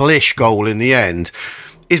simple-ish goal in the end,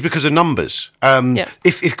 is because of numbers.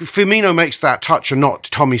 If Firmino makes that touch and not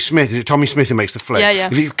Tommy Smith, is it Tommy Smith who makes the flick? Yeah.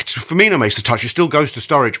 If Firmino makes the touch, it still goes to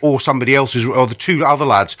Sturridge or somebody else's, or the 2 other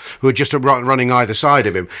lads who are just running either side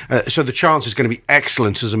of him. So the chance is going to be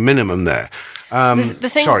excellent as a minimum there.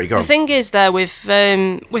 Sorry, go on. The thing is there with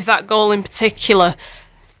that goal in particular,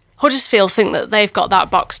 Huddersfield think that they've got that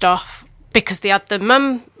boxed off, because they had the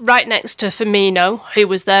man right next to Firmino, who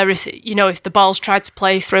was there if the ball's tried to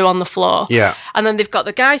play through on the floor. Yeah. And then they've got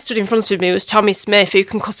the guy stood in front of me, who was Tommy Smith, who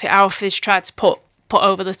can cut it out if he's tried to put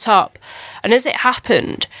over the top. And as it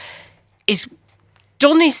happened, he's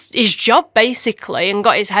done his job, basically, and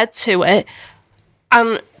got his head to it.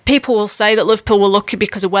 And people will say that Liverpool were lucky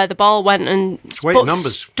because of where the ball went, but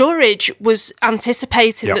numbers. Sturridge was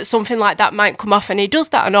anticipating that something like that might come off, and he does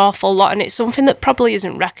that an awful lot, and it's something that probably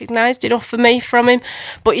isn't recognised enough for me from him.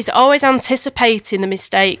 But he's always anticipating the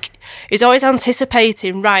mistake. He's always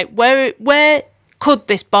anticipating, right, where could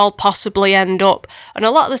this ball possibly end up? And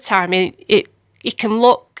a lot of the time, it can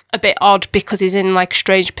look a bit odd because he's in like a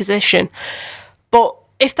strange position, but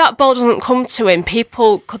if that ball doesn't come to him,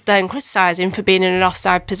 people could then criticise him for being in an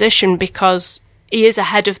offside position because he is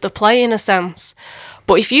ahead of the play in a sense.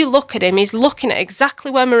 But if you look at him, he's looking at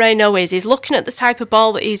exactly where Moreno is. He's looking at the type of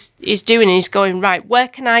ball that he's doing, and he's going, right, where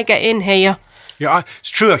can I get in here? Yeah,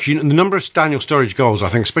 it's true, actually. The number of Daniel Sturridge goals, I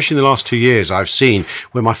think, especially in the last 2 years, I've seen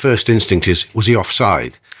where my first instinct is, was he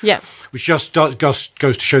offside? Yeah. Which just goes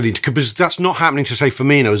to show because that's not happening to, say,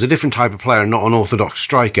 Firmino, is a different type of player and not an orthodox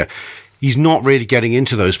striker. He's not really getting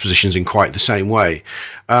into those positions in quite the same way.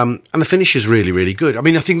 And the finish is really, really good. I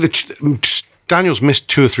mean, I think that Daniel's missed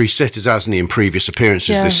 2 or 3 sitters, hasn't he, in previous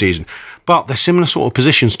appearances this season. But they're similar sort of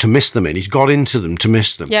positions to miss them in. He's got into them to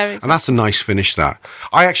miss them. Yeah, exactly. And that's a nice finish, that.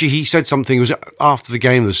 He said something, it was after the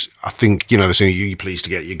game, I think, they're saying, you're pleased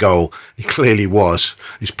to get your goal. He clearly was.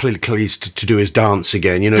 He's pleased to do his dance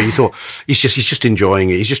again. You thought, he's just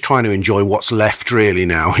enjoying it. He's just trying to enjoy what's left, really,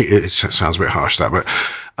 now. It sounds a bit harsh, that,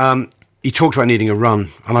 but... he talked about needing a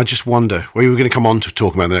run, and I just wonder, we were going to come on to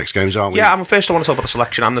talk about the next games, aren't we? Yeah, first I want to talk about the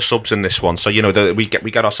selection and the subs in this one. So, we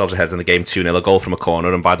get ourselves ahead in the game 2-0, a goal from a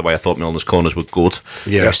corner, and by the way, I thought Milner's corners were good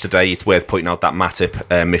yesterday. It's worth pointing out that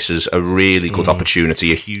Matip misses a really good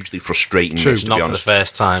opportunity, a hugely frustrating miss, to not be honest. For the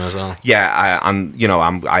first time as well. Yeah, I am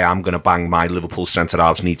going to bang my Liverpool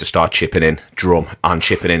centre-halves need to start chipping in, and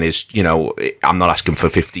chipping in is, I'm not asking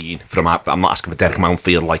for 15, I'm not asking for Derek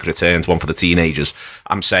Mountfield-like returns, one for the teenagers.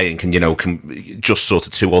 I'm saying, can just sort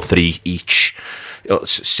of 2 or 3 each,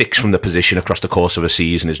 6 from the position across the course of a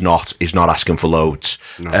season is not asking for loads.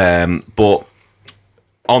 No. But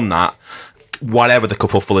on that, whatever the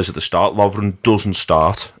kerfuffle is at the start, Lovren doesn't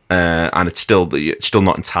start, and it's still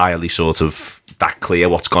not entirely sort of that clear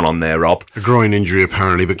what's gone on there, Rob. A groin injury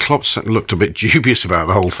apparently, but Klopp looked a bit dubious about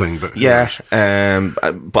the whole thing. But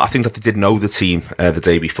but I think that they did know the team the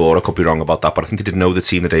day before. I could be wrong about that, but I think they did know the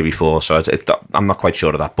team the day before, so I'm not quite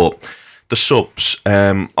sure of that. But the subs,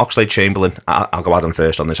 Oxlade-Chamberlain, I'll go Adam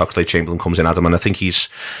first on this. Oxlade-Chamberlain comes in, Adam, and I think he's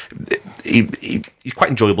quite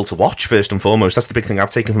enjoyable to watch, first and foremost. That's the big thing I've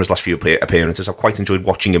taken from his last few appearances. I've quite enjoyed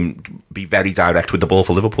watching him be very direct with the ball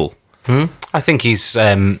for Liverpool. I think he's...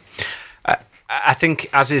 I think,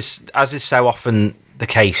 as is so often the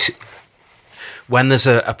case, when there's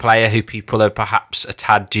a player who people are perhaps a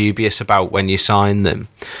tad dubious about when you sign them,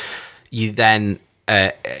 you then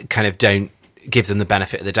kind of don't give them the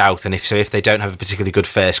benefit of the doubt. And if they don't have a particularly good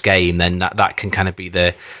first game, then that can kind of be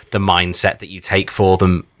the mindset that you take for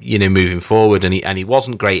them, moving forward. And he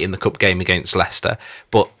wasn't great in the cup game against Leicester,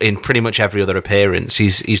 but in pretty much every other appearance,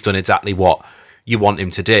 he's done exactly what you want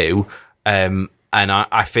him to do. And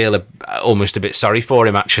I feel almost a bit sorry for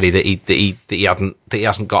him, actually, that he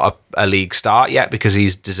hasn't got a league start yet, because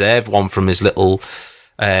he's deserved one from his little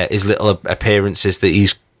appearances that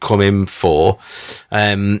he's come in for,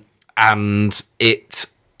 and it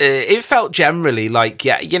felt generally like,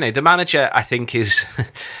 the manager, I think, is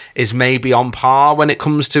maybe on par when it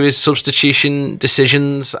comes to his substitution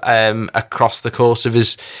decisions across the course of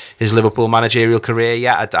his Liverpool managerial career.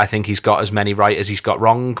 Yeah, I think he's got as many right as he's got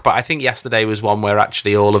wrong, but I think yesterday was one where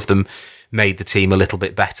actually all of them made the team a little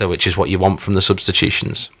bit better, which is what you want from the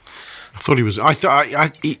substitutions. I thought he was.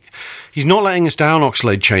 He's not letting us down,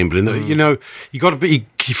 Oxlade-Chamberlain. You got to be.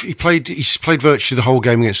 He's played virtually the whole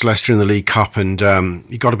game against Leicester in the League Cup, and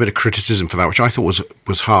he got a bit of criticism for that, which I thought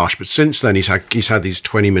was harsh. But since then, he's had these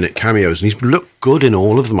 20-minute cameos, and he's looked good in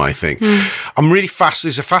all of them, I think. I'm really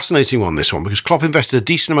It's a fascinating one, this one, because Klopp invested a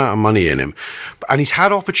decent amount of money in him, and he's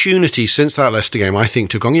had opportunities since that Leicester game, I think,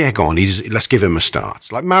 to go, go on, let's give him a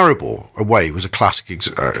start. Like Maribor away was a classic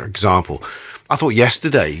example. I thought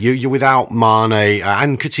yesterday, you're without Mane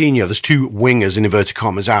and Coutinho. There's 2 wingers in inverted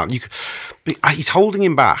commas out. He's holding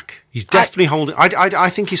him back. He's definitely holding. I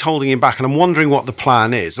think he's holding him back, and I'm wondering what the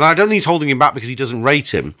plan is. And I don't think he's holding him back because he doesn't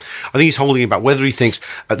rate him. I think he's holding him back whether he thinks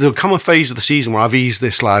there'll come a phase of the season where I've eased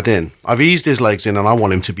this lad in. I've eased his legs in, and I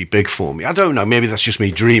want him to be big for me. I don't know. Maybe that's just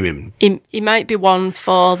me dreaming. He might be one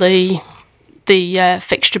for the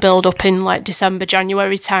fixture build up in like December,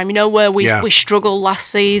 January time, where we struggled last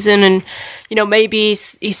season, and maybe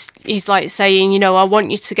he's like saying, I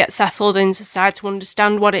want you to get settled into side to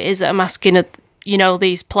understand what it is that I'm asking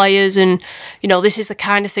these players, and this is the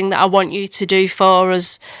kind of thing that I want you to do for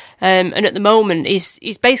us. And at the moment,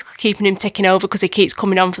 he's basically keeping him ticking over because he keeps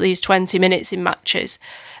coming on for these 20 minutes in matches.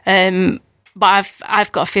 But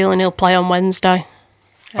I've got a feeling he'll play on Wednesday.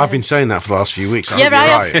 I've been saying that for the last few weeks. Yeah,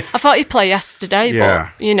 right. I thought he'd play yesterday,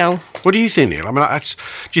 but What do you think, Neil? I mean,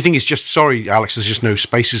 do you think it's just Alex? There's just no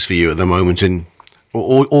spaces for you at the moment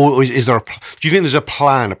or is there? Do you think there's a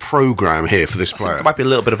plan, a program here for this player? There might be a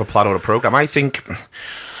little bit of a plan or a program. I think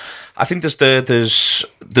there's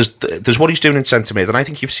what he's doing in centre mid, and I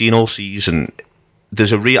think you've seen all season.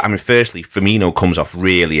 There's a real. I mean, firstly, Firmino comes off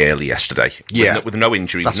really early yesterday. Yeah, with no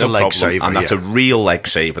injuries, that's no a leg problem, saver, and that's a real leg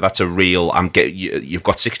saver. That's a real. You've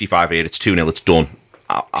got 65 here. It's 2-0. It's done.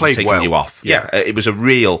 I'm taking you off. Yeah, it was a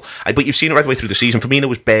real. But you've seen it right the way through the season. Firmino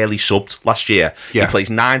was barely subbed last year. Yeah. He plays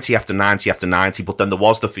 90 after 90 after 90. But then there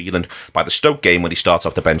was the feeling by the Stoke game when he starts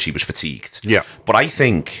off the bench, he was fatigued. Yeah. But I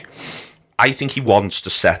think he wants to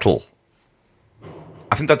settle.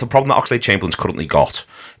 I think that the problem that Oxlade-Chamberlain's currently got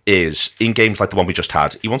is in games like the one we just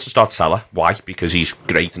had, he wants to start Salah. Why? Because he's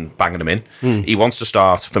great and banging him in. He wants to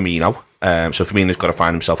start Firmino. So Firmino's got to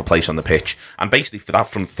find himself a place on the pitch. And basically for that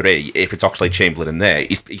front three, if it's Oxlade-Chamberlain in there,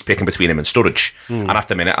 he's picking between him and Sturridge. And at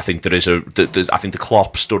the minute, I think there's I think the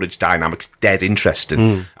Klopp-Sturridge dynamic's dead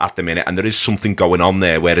interesting at the minute. And there is something going on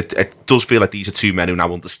there where it does feel like these are two men who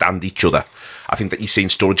now understand each other. I think that you've seen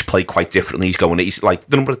Sturridge play quite differently. He's like,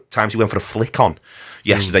 the number of times he went for a flick on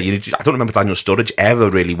yesterday. I don't remember Daniel Sturridge ever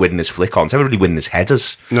really winning his flick-ons, ever really winning his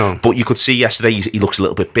headers. No. But you could see yesterday he looks a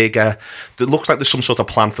little bit bigger. It looks like there's some sort of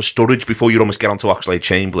plan for Sturridge before you almost get onto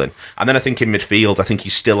Oxlade-Chamberlain. And then I think in midfield, I think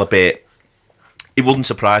he's still a bit... It wouldn't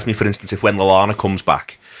surprise me, for instance, if when Lallana comes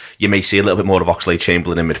back, you may see a little bit more of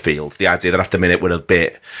Oxlade-Chamberlain in midfield. The idea that at the minute we're a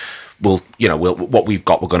bit... what we've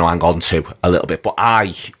got we're going to hang on to a little bit. But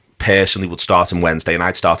I personally would start him Wednesday and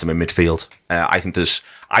I'd start him in midfield.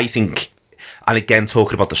 And again,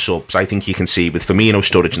 talking about the subs, I think you can see with Firmino,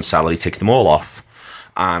 Sturridge and Salah, he takes them all off.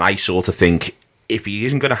 And I sort of think if he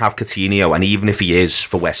isn't going to have Coutinho, and even if he is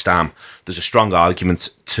for West Ham, there's a strong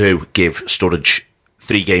argument to give Sturridge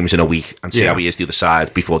 3 games in a week and see how he is the other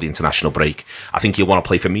side before the international break. I think he'll want to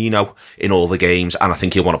play Firmino in all the games, and I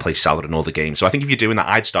think he'll want to play Salah in all the games. So I think if you're doing that,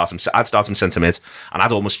 I'd start him centre mid, and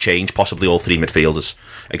I'd almost change possibly all 3 midfielders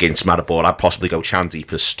against Maribor. I'd possibly go Chan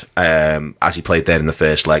deepest, as he played there in the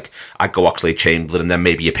first leg. I'd go Oxlade-Chamberlain, and then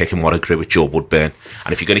maybe you're picking what I agree with Joe Woodburn.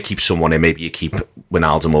 And if you're going to keep someone in, maybe you keep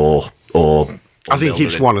Wijnaldum or I think he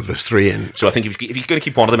keeps one of the 3 in. So I think if you're going to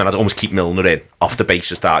keep one of them in, I'd almost keep Milner in off the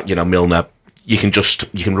basis that Milner. You can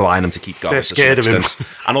rely on him to keep going. They're scared of him.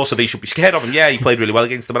 And also they should be scared of him. Yeah, he played really well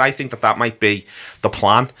against them, but I think that might be the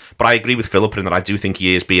plan. But I agree with Philip in that I do think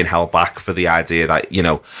he is being held back for the idea that,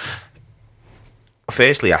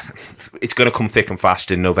 firstly, it's going to come thick and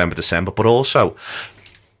fast in November, December, but also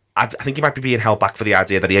I think he might be being held back for the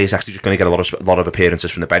idea that he is actually just going to get a lot of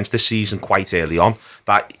appearances from the bench this season quite early on.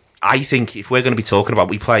 That I think if we're going to be talking about,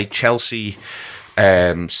 we play Chelsea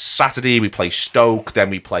Saturday, we play Stoke,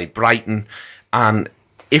 then we play Brighton, and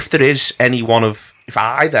if if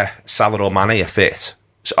either Salah or Mane are fit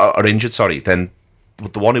or injured, then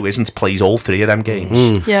the one who isn't plays all 3 of them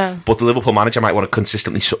games. Yeah. But the Liverpool manager might want to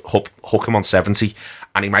consistently hook him on 70,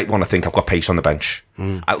 and he might want to think I've got pace on the bench.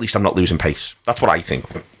 At least I'm not losing pace. That's what I think.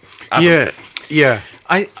 Yeah.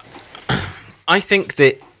 I think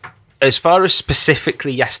that as far as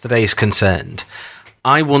specifically yesterday is concerned,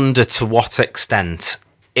 I wonder to what extent,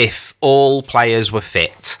 if all players were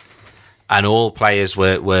fit and all players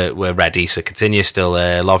were ready, so Coutinho still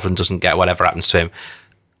there, Lovren doesn't get whatever happens to him,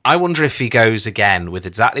 I wonder if he goes again with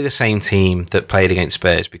exactly the same team that played against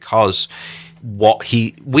Spurs, because what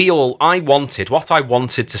I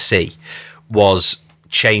wanted to see was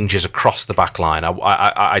changes across the back line.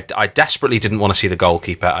 I desperately didn't want to see the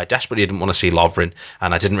goalkeeper. I desperately didn't want to see Lovren,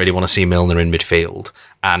 and I didn't really want to see Milner in midfield.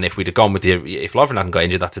 And if we'd have gone with if Lovren hadn't got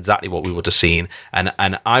injured, that's exactly what we would have seen.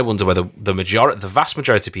 And I wonder whether the vast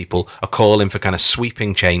majority of people are calling for kind of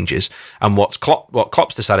sweeping changes. And what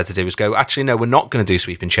Klopp's decided to do is go, actually, no, we're not going to do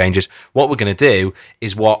sweeping changes. What we're going to do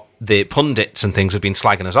is what the pundits and things have been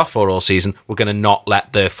slagging us off for all season. We're going to not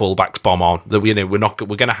let the fullbacks bomb on. We're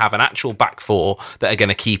going to have an actual back 4 that are going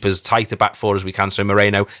to keep as tight a back 4 as we can. So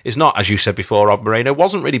Moreno is not, as you said before, Rob Moreno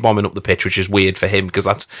wasn't really bombing up the pitch, which is weird for him because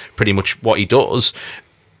that's pretty much what he does.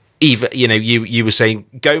 Even you were saying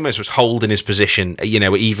Gomez was holding his position,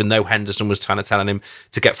 even though Henderson was kind of telling him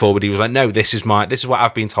to get forward, he was like, no, this is what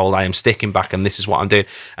I've been told, I am sticking back and this is what I'm doing.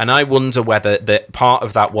 And I wonder whether that part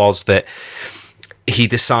of that was that he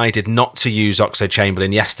decided not to use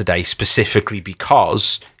Oxlade-Chamberlain yesterday specifically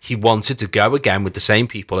because he wanted to go again with the same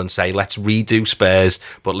people and say, let's redo Spurs,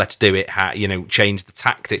 but let's do it, change the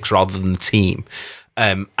tactics rather than the team.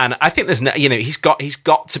 And I think there's, he's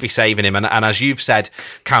got to be saving him. And as you've said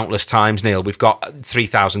countless times, Neil, we've got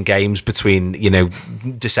 3,000 games between,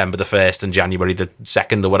 December the 1st and January the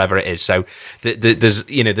 2nd or whatever it is. So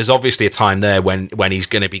there's obviously a time there when he's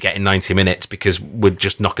going to be getting 90 minutes because we're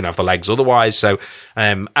just not going to have the legs otherwise. So,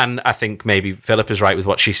 and I think maybe Philip is right with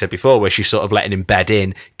what she said before, where she's sort of letting him bed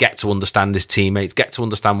in, get to understand his teammates, get to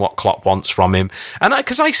understand what Klopp wants from him. And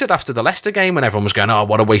because I said after the Leicester game when everyone was going, oh,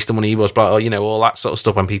 what a waste of money he was, but all that sort of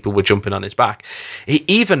stuff when people were jumping on his back.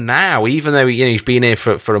 Even now, even though he's been here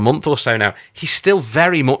for a month or so now, he's still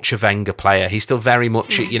very much a Wenger player. He's still very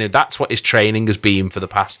much, that's what his training has been for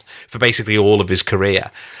basically all of his career.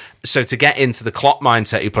 So to get into the Klopp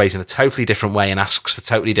mindset, who plays in a totally different way and asks for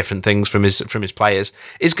totally different things from his players,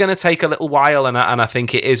 is going to take a little while. And I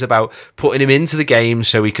think it is about putting him into the game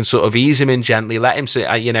so we can sort of ease him in gently, let him sit,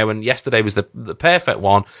 and yesterday was the perfect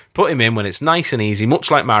one. Put him in when it's nice and easy,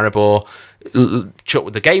 much like Maribor.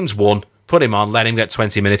 The game's won. Put him on, let him get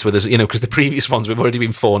 20 minutes with us, because the previous ones we've already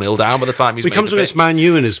been 4-0 down by the time he's. He comes against Man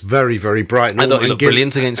U and is very, very bright. I thought he looked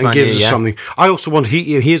brilliant against Man U. Gives us something. I also want.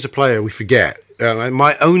 He is a player we forget.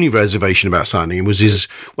 My only reservation about signing him was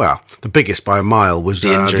the biggest by a mile was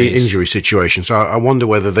the injury situation. So I wonder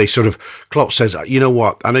whether they sort of, Klopp says, you know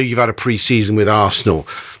what, I know you've had a pre-season with Arsenal,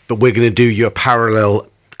 but we're going to do your parallel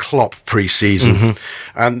Klopp pre-season.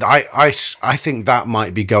 Mm-hmm. And I think that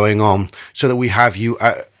might be going on so that we have you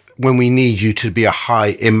when we need you to be a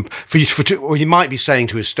high or he might be saying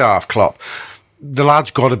to his staff, Klopp, the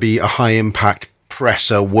lad's got to be a high impact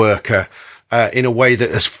presser, worker, in a way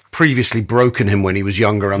that has previously broken him when he was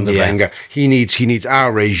younger under Wenger. He needs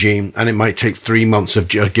our regime, and it might take 3 months of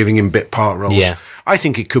giving him bit part roles. Yeah. I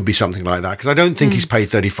think it could be something like that, because I don't think he's paid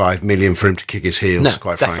 35 million for him to kick his heels,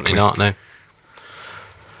 quite frankly. Not, no.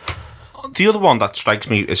 The other one that strikes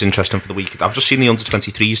me as interesting for the week, I've just seen the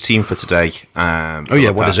under-23s team for today.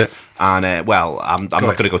 What is it? And, I'm not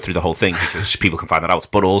going to go through the whole thing because people can find that out.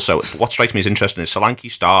 But also, what strikes me as interesting is Solanke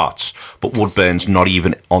starts, but Woodburn's not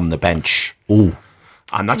even on the bench. Ooh.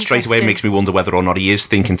 And that straight away makes me wonder whether or not he is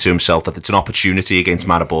thinking to himself that it's an opportunity against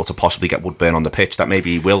Maribor to possibly get Woodburn on the pitch, that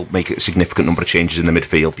maybe he will make a significant number of changes in the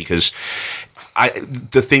midfield, because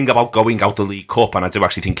the thing about going out the League Cup, and I do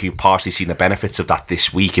actually think you've partially seen the benefits of that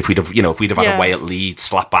this week. If we'd have had away at Leeds,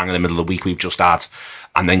 slap bang in the middle of the week we've just had,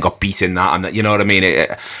 and then got beat in that, and you know what I mean.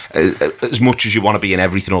 As much as you want to be in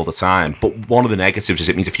everything all the time, but one of the negatives is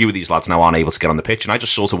it means a few of these lads now aren't able to get on the pitch, and I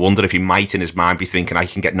just sort of wonder if he might in his mind be thinking, I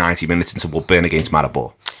can get 90 minutes into Woodburn against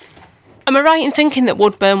Maribor. Am I right in thinking that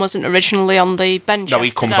Woodburn wasn't originally on the bench? No,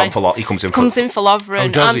 he comes in for Lovren. Oh,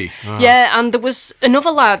 does he? Oh. Yeah, and there was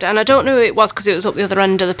another lad, and I don't know who it was because it was up the other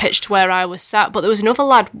end of the pitch to where I was sat, but there was another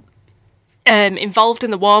lad involved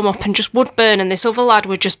in the warm-up, and just Woodburn and this other lad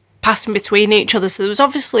were just passing between each other, so there was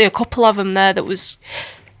obviously a couple of them there that was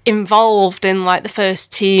involved in like the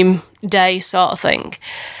first team day sort of thing.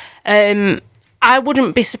 I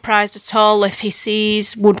wouldn't be surprised at all if he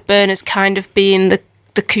sees Woodburn as kind of being the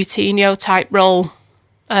Coutinho type role,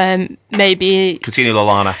 maybe Coutinho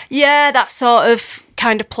Lallana. Yeah, that sort of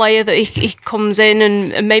kind of player that he comes in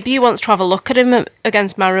and maybe he wants to have a look at him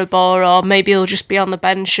against Maribor, or maybe he'll just be on the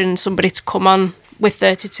bench and somebody to come on with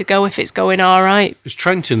 30 to go if it's going all right. Is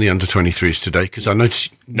Trent in the under-23s today? Because I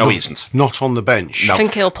noticed he isn't. Not on the bench. No. I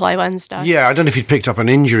think he'll play Wednesday. Yeah, I don't know if he'd picked up an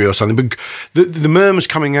injury or something, but the murmurs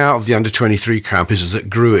coming out of the under-23 camp is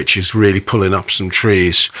that Grujic is really pulling up some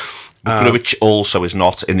trees. Grujic also is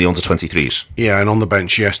not in the under-23s. Yeah, and on the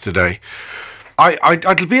bench yesterday.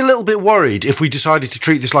 I'd be a little bit worried if we decided to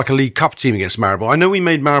treat this like a League Cup team against Maribor. I know we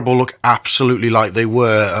made Maribor look absolutely like they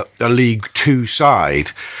were a League 2 side.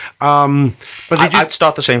 But I'd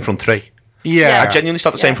start the same front three. Yeah. I genuinely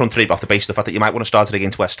start the same front three, but off the basis of the fact that you might want to start it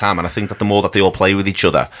against West Ham, and I think that the more that they all play with each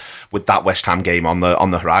other, with that West Ham game on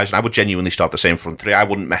the horizon, I would genuinely start the same front three. I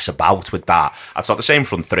wouldn't mess about with that. I'd start the same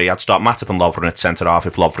front three. I'd start Matip and Lovren at centre half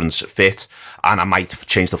if Lovren's fit, and I might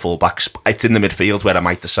change the full-backs. It's in the midfield where I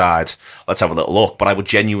might decide, let's have a little look, but I would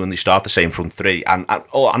genuinely start the same front three, and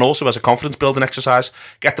also as a confidence-building exercise,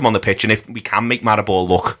 get them on the pitch, and if we can make Maribor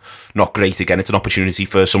look not great again, it's an opportunity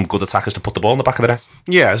for some good attackers to put the ball in the back of the net.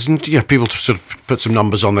 Yeah, and people to sort of put some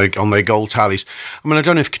numbers on their goal tallies. I mean, I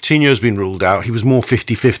don't know if Coutinho's been ruled out. He was more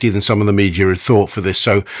 50-50 than some of the media had thought for this,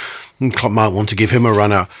 so Klopp might want to give him a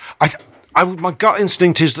run out. My gut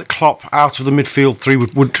instinct is that Klopp, out of the midfield three,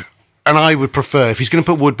 would And I would prefer, if he's going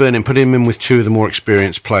to put Woodburn in, put him in with two of the more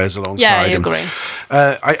experienced players alongside Yeah, I him. agree.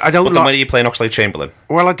 I don't. But then when are you playing Oxlade-Chamberlain?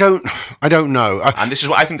 Well, I don't know. And this is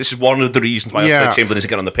what I think. This is one of the reasons why Oxlade-Chamberlain isn't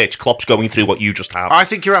getting on the pitch. Klopp's going through what you just have. I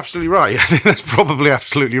think you're absolutely right. I think that's probably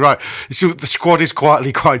absolutely right. So the squad is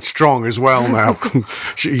quietly quite strong as well now.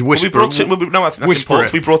 We brought it. No, I think that's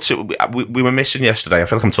important. We brought it. We were missing yesterday. I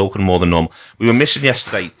feel like I'm talking more than normal. We were missing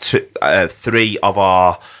yesterday three of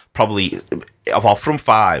our front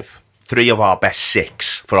five. Three of our best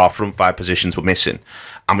six for our front five positions were missing,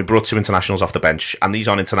 and we brought two internationals off the bench. And these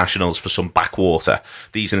aren't internationals for some backwater.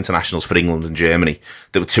 These are internationals for England and Germany.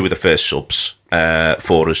 They were two of the first subs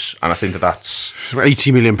for us, and I think that's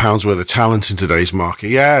 £80 million worth of talent in today's market.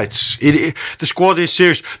 Yeah, the squad is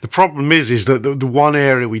serious. The problem is that the one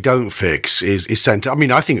area we don't fix is centre. I mean,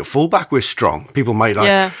 I think at fullback we're strong. People may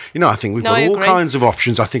I think we've got all kinds of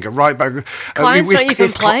options. I think at right back, Klein's not even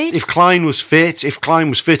played. If Klein was fit,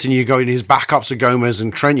 and you go in his backups are Gomez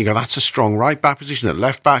and Trent, you go, that's a strong right back position. At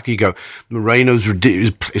left back, you go, Moreno's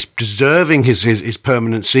is deserving his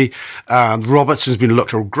permanency. Robertson's been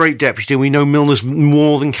looked at a great deputy, and we know Milner's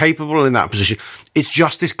more than capable in that position. It's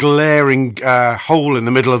just this glaring hole in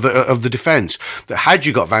the middle of the defence that had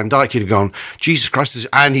you got Van Dijk, you'd have gone, Jesus Christ,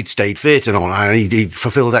 and he'd stayed fit and on, and he'd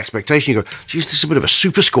fulfilled expectation. You go, geez, this is a bit of a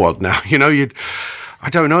super squad now. I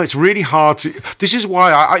don't know. It's really hard to. This is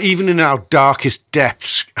why I even in our darkest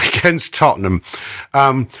depths against Tottenham,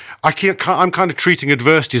 I'm kind of treating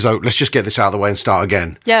adversity as, let's just get this out of the way and start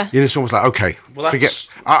again. Yeah. It's almost like, okay, forget.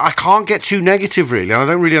 I can't get too negative, really, and I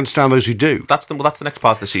don't really understand those who do. That's the next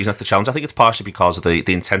part of the season. That's the challenge. I think it's partially because of the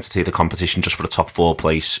intensity of the competition just for the top four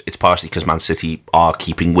place. It's partially because Man City are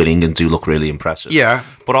keeping winning and do look really impressive. Yeah.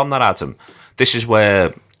 But on that, Adam, this is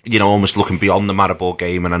where, almost looking beyond the Maribor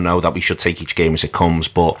game, and I know that we should take each game as it comes,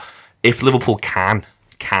 but if Liverpool can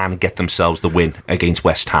get themselves the win against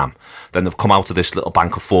West Ham, then they've come out of this little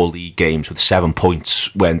bank of 4 league games with 7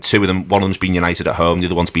 points, when one of them's been United at home, the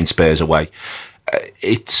other one's been Spurs away.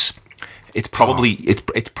 It's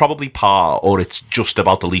probably par, or it's just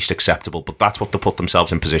about the least acceptable, but that's what they put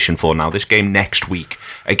themselves in position for now. This game next week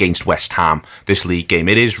against West Ham, this league game,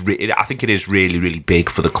 I think it is really, really big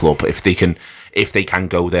for the club if they can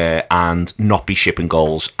go there and not be shipping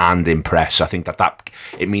goals and impress. I think that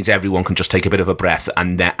it means everyone can just take a bit of a breath,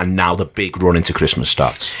 and now the big run into Christmas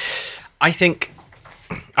starts. I think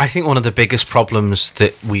one of the biggest problems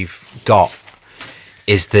that we've got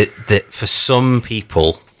is that for some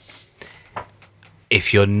people,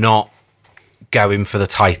 if you're not going for the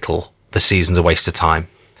title, the season's a waste of time.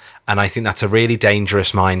 And I think that's a really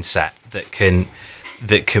dangerous mindset that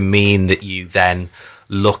can mean that you then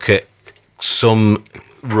look at some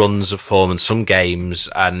runs of form and some games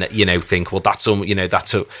and think, well,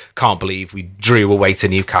 can't believe we drew away to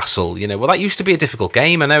Newcastle. Well, that used to be a difficult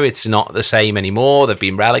game. I know it's not the same anymore. They've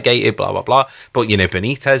been relegated, blah blah blah. But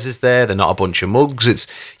Benitez is there. They're not a bunch of mugs. It's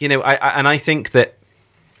I think that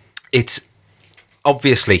it's.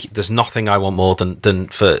 Obviously, there's nothing I want more than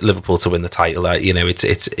for Liverpool to win the title.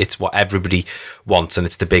 It's what everybody wants, and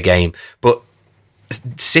it's the big aim. But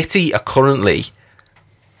City are currently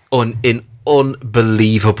in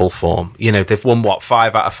unbelievable form. They've won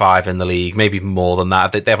 5 out of 5 in the league, maybe more than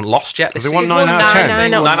that. They haven't lost yet. They won 9 out of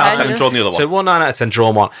 10. 9 out of 10 and drawn the other one. So 1 9 out of 10,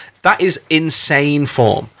 drawn 1. That is insane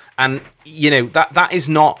form. And that is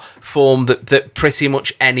not form that pretty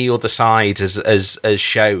much any other side has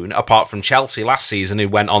shown, apart from Chelsea last season, who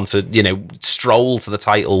went on to stroll to the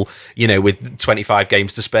title with 25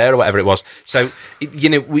 games to spare or whatever it was. So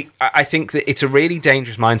I think that it's a really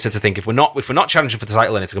dangerous mindset to think if we're not challenging for the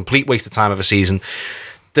title, then it's a complete waste of time of a season.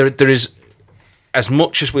 There is, as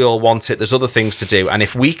much as we all want it, there's other things to do, and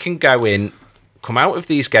if we can come out of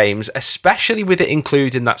these games, especially with it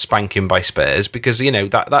including that spanking by Spurs, because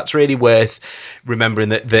that's really worth remembering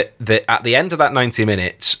that at the end of that 90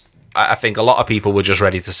 minutes, I think a lot of people were just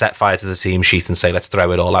ready to set fire to the team sheet and say, let's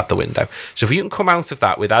throw it all out the window. So if you can come out of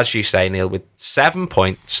that with, as you say, Neil, with 7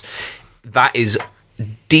 points, that is a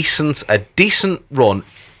decent run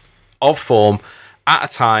of form at a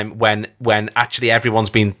time when actually everyone's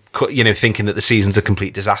been thinking that the season's a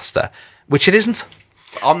complete disaster, which it isn't.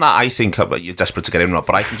 On that, I think you're desperate to get in, Rob,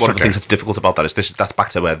 but I think one of the things that's difficult about that is that's back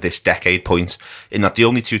to where this decade point, in that the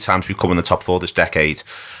only 2 times we've come in the top 4 this decade,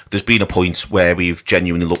 there's been a point where we've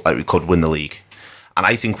genuinely looked like we could win the league. And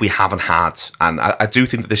I think we haven't had, and I do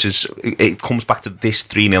think that it comes back to this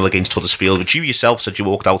 3-0 against Huddersfield, which you yourself said you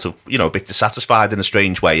walked out of, a bit dissatisfied in a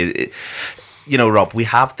strange way. Rob, we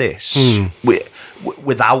have this.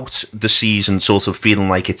 Without the season sort of feeling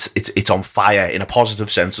like it's on fire in a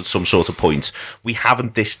positive sense at some sort of point, we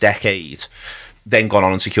haven't this decade then gone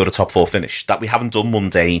on and secured a top 4 finish. That we haven't done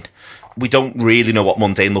mundane. We don't really know what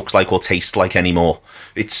mundane looks like or tastes like anymore.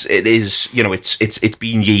 It's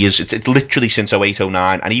been years. It's literally since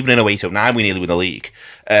 08-09, and even in 08-09 we nearly won the league.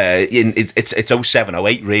 It's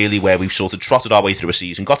 07-08 really where we've sort of trotted our way through a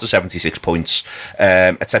season, got to 76 points,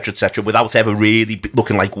 etc., without ever really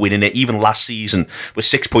looking like winning it. Even last season, we're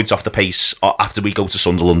 6 points off the pace after we go to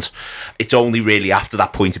Sunderland. It's only really after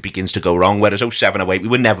that point it begins to go wrong. Whereas 07-08 we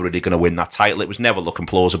were never really going to win that title. It was never looking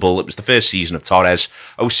plausible. It was the first season of Torres.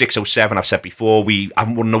 06-07. I've said before, we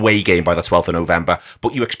haven't won an away game by the 12th of November,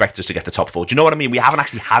 but you expect us to get the top 4. Do you know what I mean? We haven't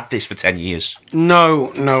actually had this for 10 years.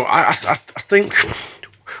 No, I think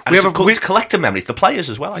it's collective memory. It's the players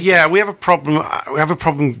as well. We have a problem. We have a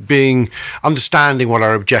problem understanding what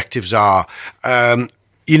our objectives are.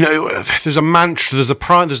 There's a mantra. There's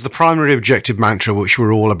the primary objective mantra, which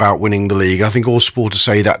we're all about winning the league. I think all supporters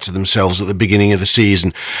say that to themselves at the beginning of the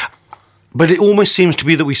season. But it almost seems to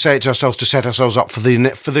be that we say it to ourselves to set ourselves up for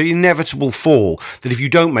the inevitable fall, that if you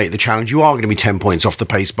don't make the challenge, you are going to be 10 points off the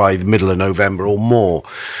pace by the middle of November or more.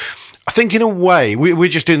 I think in a way, we're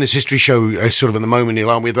just doing this history show sort of at the moment, Neil,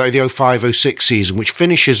 aren't we? The 05-06 season, which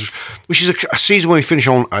is a season where we finish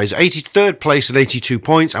on is 83rd place at 82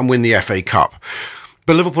 points and win the FA Cup.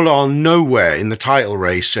 But Liverpool are nowhere in the title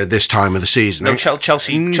race at this time of the season. No,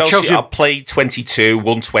 Chelsea are played 22,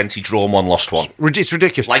 won 20, drawn 1, lost 1. It's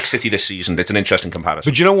ridiculous. Like City this season. It's an interesting comparison.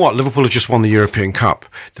 But you know what? Liverpool have just won the European Cup.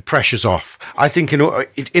 The pressure's off. I think,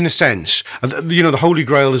 in a sense, the Holy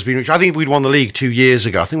Grail has been reached. I think if we'd won the league 2 years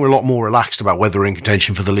ago, I think we're a lot more relaxed about whether we're in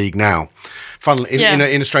contention for the league now.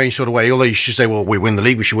 In a strange sort of way, although you should say, well, we win the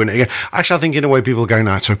league, we should win it again. Actually, I think in a way people are going,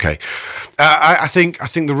 no, it's okay. I think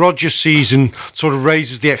the Rodgers season sort of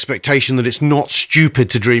raises the expectation that it's not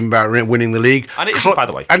stupid to dream about winning the league. And it isn't, by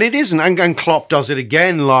the way. And it isn't. And Klopp does it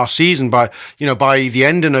again last season. By the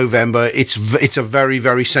end of November, it's a very,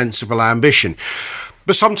 very sensible ambition.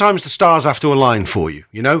 But sometimes the stars have to align for you,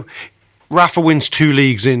 Rafa wins 2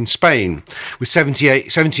 leagues in Spain with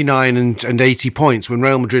 79 and 80 points when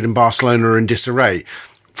Real Madrid and Barcelona are in disarray.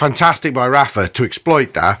 Fantastic by Rafa to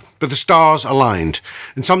exploit that, but the stars aligned.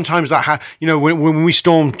 And sometimes that, when we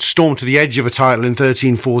stormed to the edge of a title in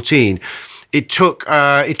 13-14, it took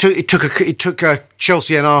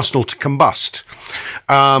Chelsea and Arsenal to combust,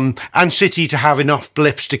 and City to have enough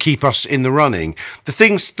blips to keep us in the running. The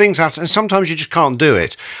things have to, and sometimes you just can't do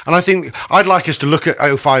it. And I think I'd like us to look at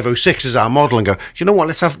 05-06 as our model and go, do you know what?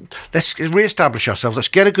 Let's re-establish ourselves. Let's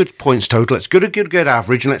get a good points total. Let's get a good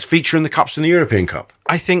average, and let's feature in the cups in the European Cup.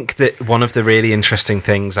 I think that one of the really interesting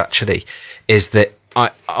things actually is that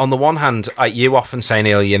on the one hand, you often say,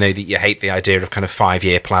 Neil, that you hate the idea of kind of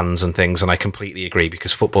 5-year plans and things, and I completely agree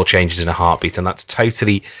because football changes in a heartbeat, and that's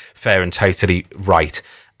totally fair and totally right.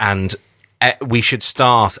 And we should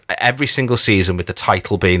start every single season with the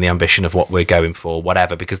title being the ambition of what we're going for,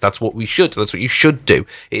 whatever, because that's what we should. That's what you should do.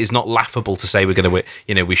 It is not laughable to say we're going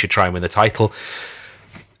to, we should try and win the title.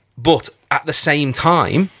 But at the same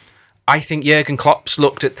time, I think Jurgen Klopp's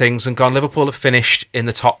looked at things and gone, Liverpool have finished in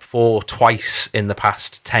the top 4 twice in the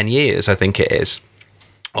past 10 years, I think it is,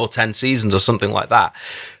 or 10 seasons or something like that.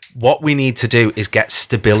 What we need to do is get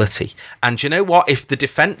stability. And you know what? If the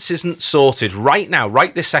defence isn't sorted right now,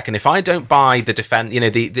 right this second, if I don't buy the defence,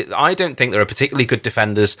 I don't think there are particularly good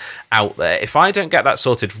defenders out there. If I don't get that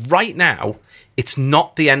sorted right now, it's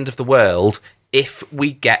not the end of the world if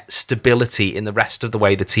we get stability in the rest of the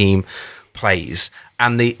way the team plays.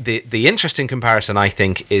 And the interesting comparison, I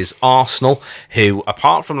think, is Arsenal, who,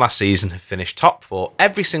 apart from last season, have finished top 4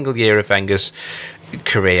 every single year of Wenger's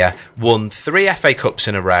career, won 3 FA Cups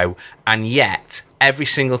in a row, and yet every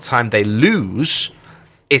single time they lose,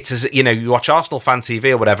 it's as you watch Arsenal fan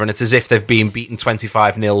TV or whatever, and it's as if they've been beaten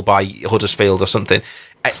 25-0 by Huddersfield or something.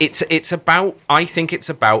 It's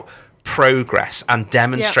about progress and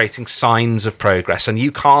demonstrating signs of progress, and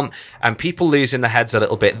you can't, and people losing their heads a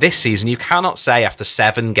little bit this season, you cannot say after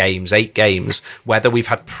 7 games, 8 games, whether we've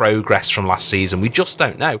had progress from last season. We just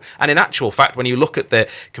don't know. And in actual fact, when you look at the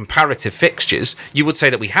comparative fixtures, you would say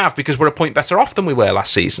that we have, because we're a point better off than we were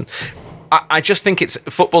last season. I just think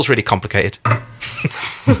football's really complicated.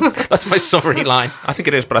 That's my summary line. I think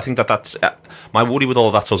it is, but I think that's my worry with all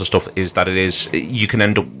of that sort of stuff is that you can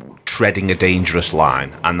end up treading a dangerous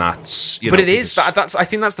line, and that's. But it is that's. I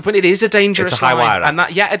think that's the point. It is a dangerous it's a high line, wire and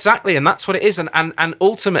exactly, and that's what it is. And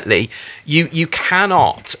ultimately, you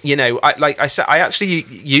cannot. I said, I actually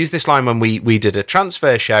used this line when we did a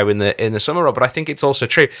transfer show in the summer, but I think it's also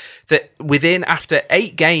true that after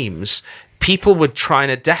 8 games. people were trying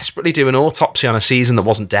to desperately do an autopsy on a season that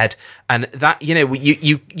wasn't dead, and that, you know,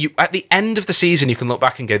 you at the end of the season you can look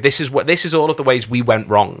back and go, this is all of the ways we went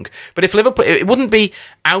wrong. But if Liverpool, it wouldn't be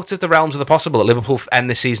out of the realms of the possible that Liverpool end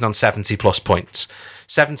this season on 70 plus points,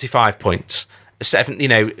 75 points. You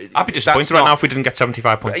know, I'd be disappointed right now if we didn't get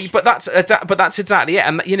 75 points. But that's exactly it,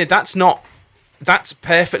 and you know, that's a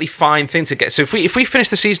perfectly fine thing to get. So if we finish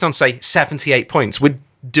the season on, say, 78 points, we're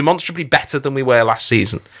demonstrably better than we were last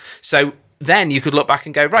season. So then you could look back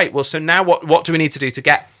and go, right, well, so now what do we need to do to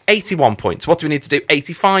get 81 points? What do we need to do?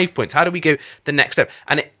 85 points? How do we go the next step?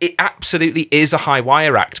 And it absolutely is a high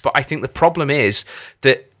wire act, but I think the problem is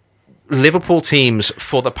that Liverpool teams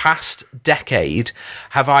for the past decade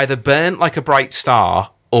have either burnt like a bright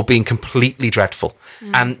star or been completely dreadful.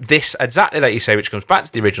 And this, exactly like you say, which comes back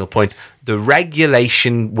to the original point, the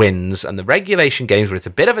regulation wins and the regulation games where it's a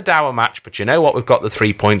bit of a dour match, but you know what, we've got the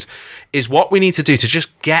 3 points, is what we need to do to just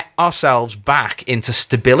get ourselves back into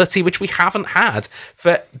stability, which we haven't had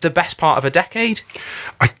for the best part of a decade.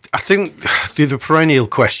 I think the perennial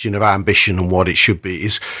question of ambition and what it should be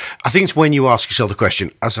is, I think it's when you ask yourself the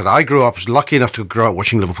question. As I said, I was lucky enough to grow up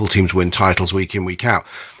watching Liverpool teams win titles week in, week out.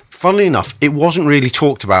 Funnily enough, it wasn't really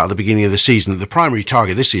talked about at the beginning of the season that the primary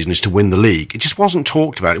target this season is to win the league. It just wasn't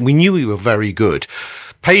talked about. We knew we were very good.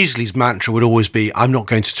 Paisley's mantra would always be, I'm not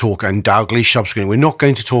going to talk, and Dalglish subsequently, we're not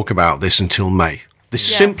going to talk about this until May. This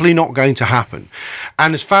is simply not going to happen.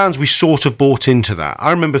 And as fans, we sort of bought into that.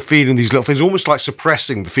 I remember feeling these little things, almost like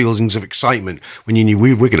suppressing the feelings of excitement when you knew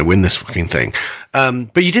we're going to win this fucking thing.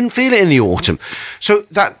 But you didn't feel it in the autumn. So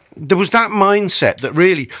there was that mindset that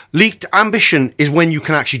really leaked. Ambition is when you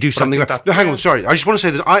can actually do something. Hang on, sorry. I just want to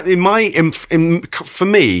say that for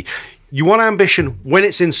me, you want ambition when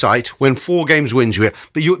it's in sight, when 4 games wins you it.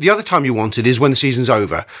 But the other time you want it is when the season's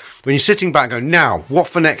over. When you're sitting back going, now, what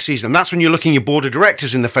for next season? And that's when you're looking your board of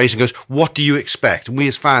directors in the face and goes, what do you expect? And we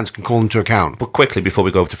as fans can call them to account. But quickly, before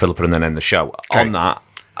we go over to Philippa and then end the show, on that,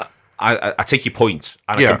 I take your point,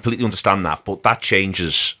 and I completely understand that. But that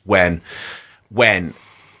changes when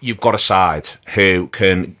you've got a side who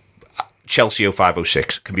can, Chelsea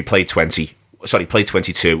 05-06, can be played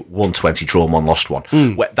 22, won 20, drawn 1, lost 1.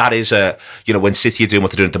 That is when City are doing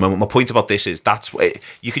what they're doing at the moment. My point about this is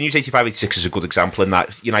you can use 85-86 as a good example in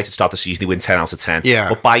that United start the season, they win 10 out of 10. Yeah.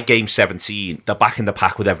 But by game 17, they're back in the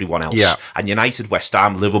pack with everyone else. Yeah. And United, West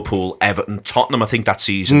Ham, Liverpool, Everton, Tottenham, I think that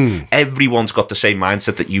season, everyone's got the same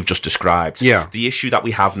mindset that you've just described. Yeah. The issue that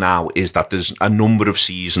we have now is that there's a number of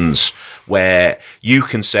seasons where you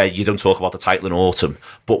can say you don't talk about the title in autumn,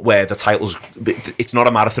 but where the title's, it's not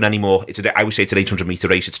a marathon anymore. I would say it's an 800-metre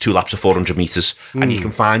race. It's 2 laps of 400 metres, and you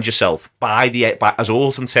can find yourself by as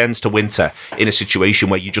autumn turns to winter in a situation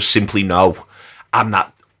where you just simply know, and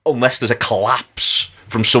that unless there's a collapse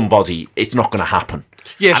from somebody, it's not going to happen.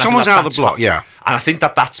 Yeah, if someone's out of the block, yeah. And I think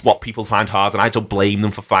that's what people find hard, and I don't blame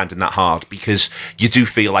them for finding that hard, because you do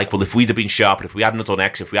feel like, well, if we'd have been sharper, if we hadn't done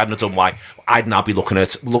X, if we hadn't done Y, I'd now be looking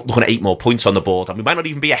at 8 more points on the board, and we might not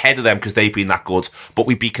even be ahead of them because they've been that good, but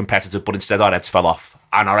we'd be competitive, but instead our heads fell off.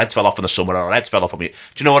 And our heads fell off in the summer, and our heads fell off on me. Do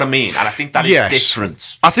you know what I mean? And I think that is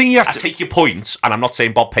different. I think you have I take your point, and I'm not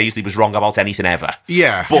saying Bob Paisley was wrong about anything ever.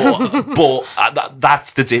 Yeah. But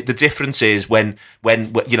that's the difference is when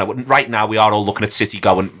right now we are all looking at City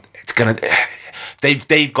going, it's gonna.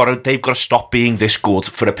 They've got to stop being this good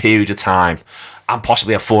for a period of time, and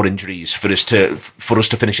possibly have 4 injuries for us to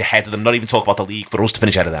finish ahead of them. Not even talk about the league, for us to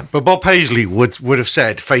finish ahead of them. But Bob Paisley would have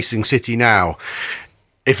said, facing City now,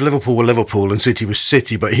 if Liverpool were Liverpool and City was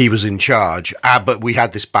City, but he was in charge, but we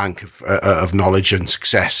had this bank of knowledge and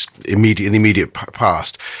success in the immediate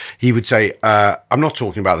past, he would say, I'm not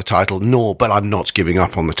talking about the title, but I'm not giving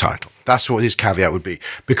up on the title. That's what his caveat would be,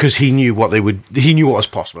 because he knew what was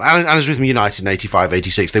possible. And as with United in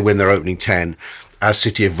 85-86, they win their opening 10, as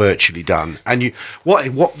City have virtually done. And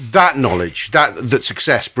what that knowledge, that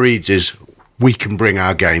success breeds is, we can bring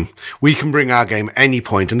our game. We can bring our game any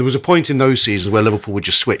point. And there was a point in those seasons where Liverpool would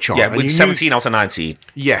just switch on. Yeah, with 17 out of 19.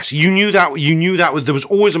 Yes, you knew that. There was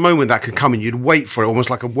always a moment that could come and you'd wait for it,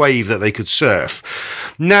 almost like a wave that they could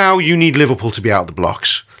surf. Now you need Liverpool to be out the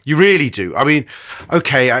blocks. You really do. I mean,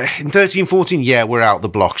 okay, in 13-14, yeah, we're out the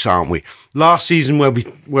blocks, aren't we? Last season, where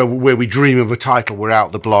we dream of a title, we're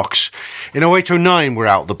out the blocks. In 08-09, we're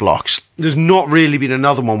out the blocks. There's not really been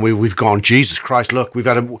another one where we've gone, Jesus Christ, look, we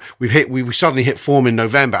suddenly hit form in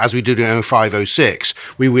November, as we did in 05-06.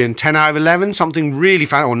 We win 10 out of 11, something really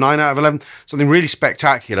or 9 out of 11, something really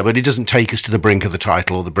spectacular, but it doesn't take us to the brink of the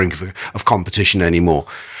title or the brink of competition anymore.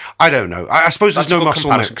 I don't know. I suppose there's no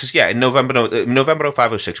muscle memory. Because, in November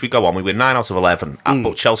 05-06, we go on, we win 9 out of 11,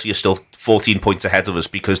 but Chelsea are still 14 points ahead of us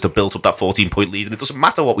because they built up that 14-point lead, and it doesn't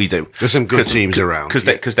matter what we do. There's some good teams around.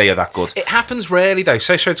 Because they are that good. It happens rarely, though.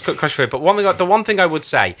 So sorry to cut across for it, but the one thing I would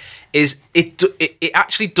say is it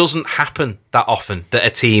actually doesn't happen that often that a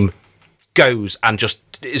team goes and just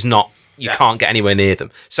is not. You can't get anywhere near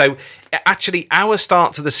them. So actually, our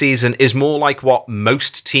start to the season is more like what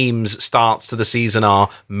most teams' starts to the season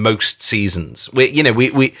are most seasons. We've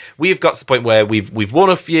got to the point where we've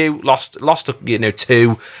won a few, lost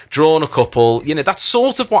two, drawn a couple. That's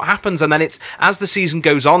sort of what happens. And then it's as the season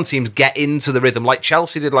goes on, teams get into the rhythm, like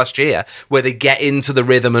Chelsea did last year, where they get into the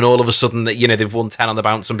rhythm, and all of a sudden that they've won 10 on the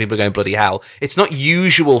bounce. Some people are going bloody hell. It's not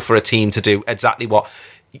usual for a team to do exactly what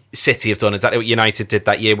City have done, exactly what United did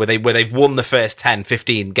that year, where they've won the first 10,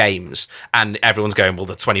 15 games, and everyone's going, well,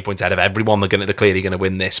 they're 20 points ahead of everyone. They're clearly going to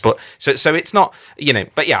win this. But so it's not,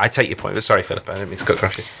 But yeah, I take your point. But sorry, Philip, I didn't mean to cut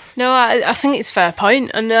across you. No, I think it's a fair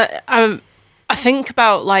point, and I think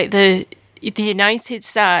about like the United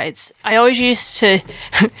sides. I always used to,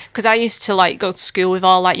 because I used to like go to school with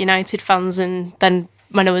all like United fans, and then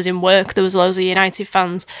when I was in work, there was loads of United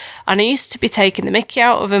fans, and I used to be taking the mickey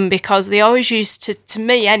out of them because they always used to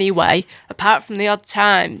me anyway, apart from the odd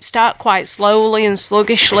time, start quite slowly and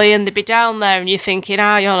sluggishly, and they'd be down there and you're thinking,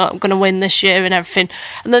 you're not going to win this year and everything.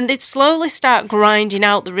 And then they'd slowly start grinding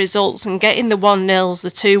out the results and getting the 1-0s, the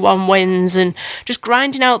 2-1 wins, and just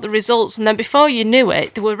grinding out the results. And then before you knew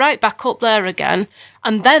it, they were right back up there again.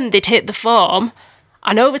 And then they'd hit the form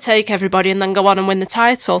and overtake everybody and then go on and win the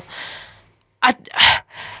title.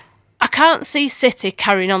 I can't see City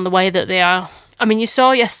carrying on the way that they are. I mean, you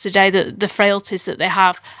saw yesterday the frailties that they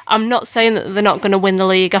have. I'm not saying that they're not going to win the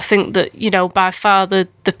league. I think that, by far, they're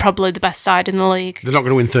probably the best side in the league. They're not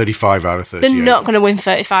going to win 35 out of 38. They're not going to win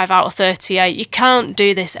 35 out of 38. You can't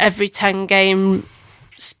do this every 10-game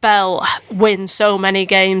spell, win so many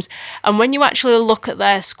games. And when you actually look at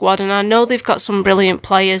their squad, and I know they've got some brilliant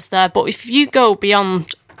players there, but if you go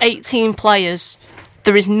beyond 18 players,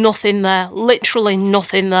 there is nothing there, literally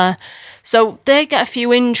nothing there. So they get a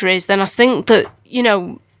few injuries, then I think that,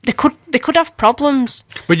 they could have problems.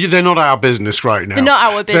 But they're not our business right now. They're not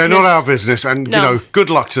our business. They're not our business, and good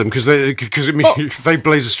luck to them because they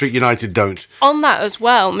blaze a street United don't. On that as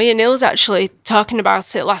well, me and Neil was actually talking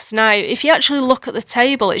about it last night. If you actually look at the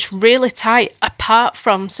table, it's really tight apart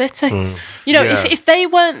from City. If they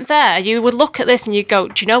weren't there, you would look at this and you go,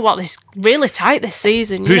 do you know what? This is really tight this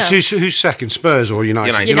season. Who's second, Spurs or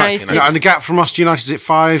United? United. And the gap from us to United, is it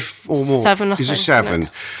 5 or more? 7, I think. Is it 7?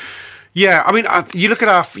 Yeah, I mean, I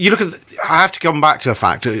have to come back to a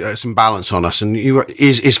fact, some balance on us, and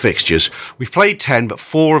is fixtures. We've played 10, but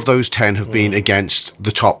 4 of those 10 have been against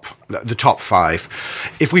the top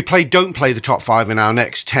 5. If we don't play the top 5 in our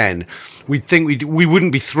next 10, we'd think we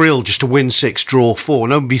wouldn't be thrilled just to win 6, draw 4.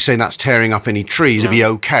 No one would be saying that's tearing up any trees. It'd be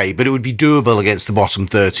okay, but it would be doable against the bottom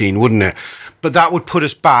 13, wouldn't it? But that would put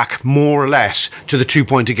us back more or less to the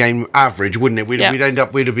 2-point-a-game average, wouldn't it?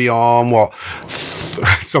 We'd be on what?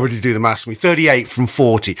 Somebody do the maths for me. 38 from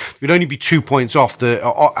 40. We'd only be 2 points off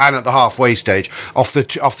and at the halfway stage off the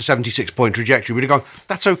 76-point trajectory. We'd have gone,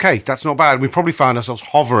 that's okay, that's not bad. We probably found ourselves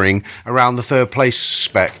hovering around the 3rd place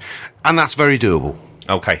spec, and that's very doable.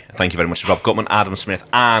 Okay, thank you very much to Rob Gutman, Adam Smith,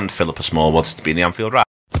 and Philippa Smallwood to be in the Anfield Wrap.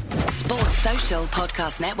 Sports Social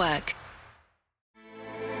Podcast Network.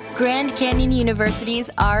 Grand Canyon University's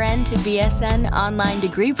RN to BSN online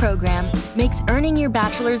degree program makes earning your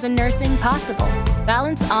bachelor's in nursing possible.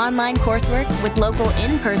 Balance online coursework with local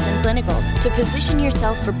in-person clinicals to position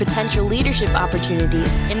yourself for potential leadership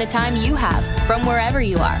opportunities in the time you have from wherever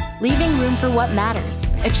you are, leaving room for what matters.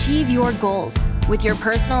 Achieve your goals with your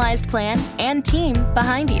personalized plan and team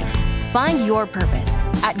behind you. Find your purpose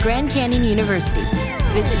at Grand Canyon University.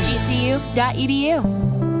 Visit gcu.edu.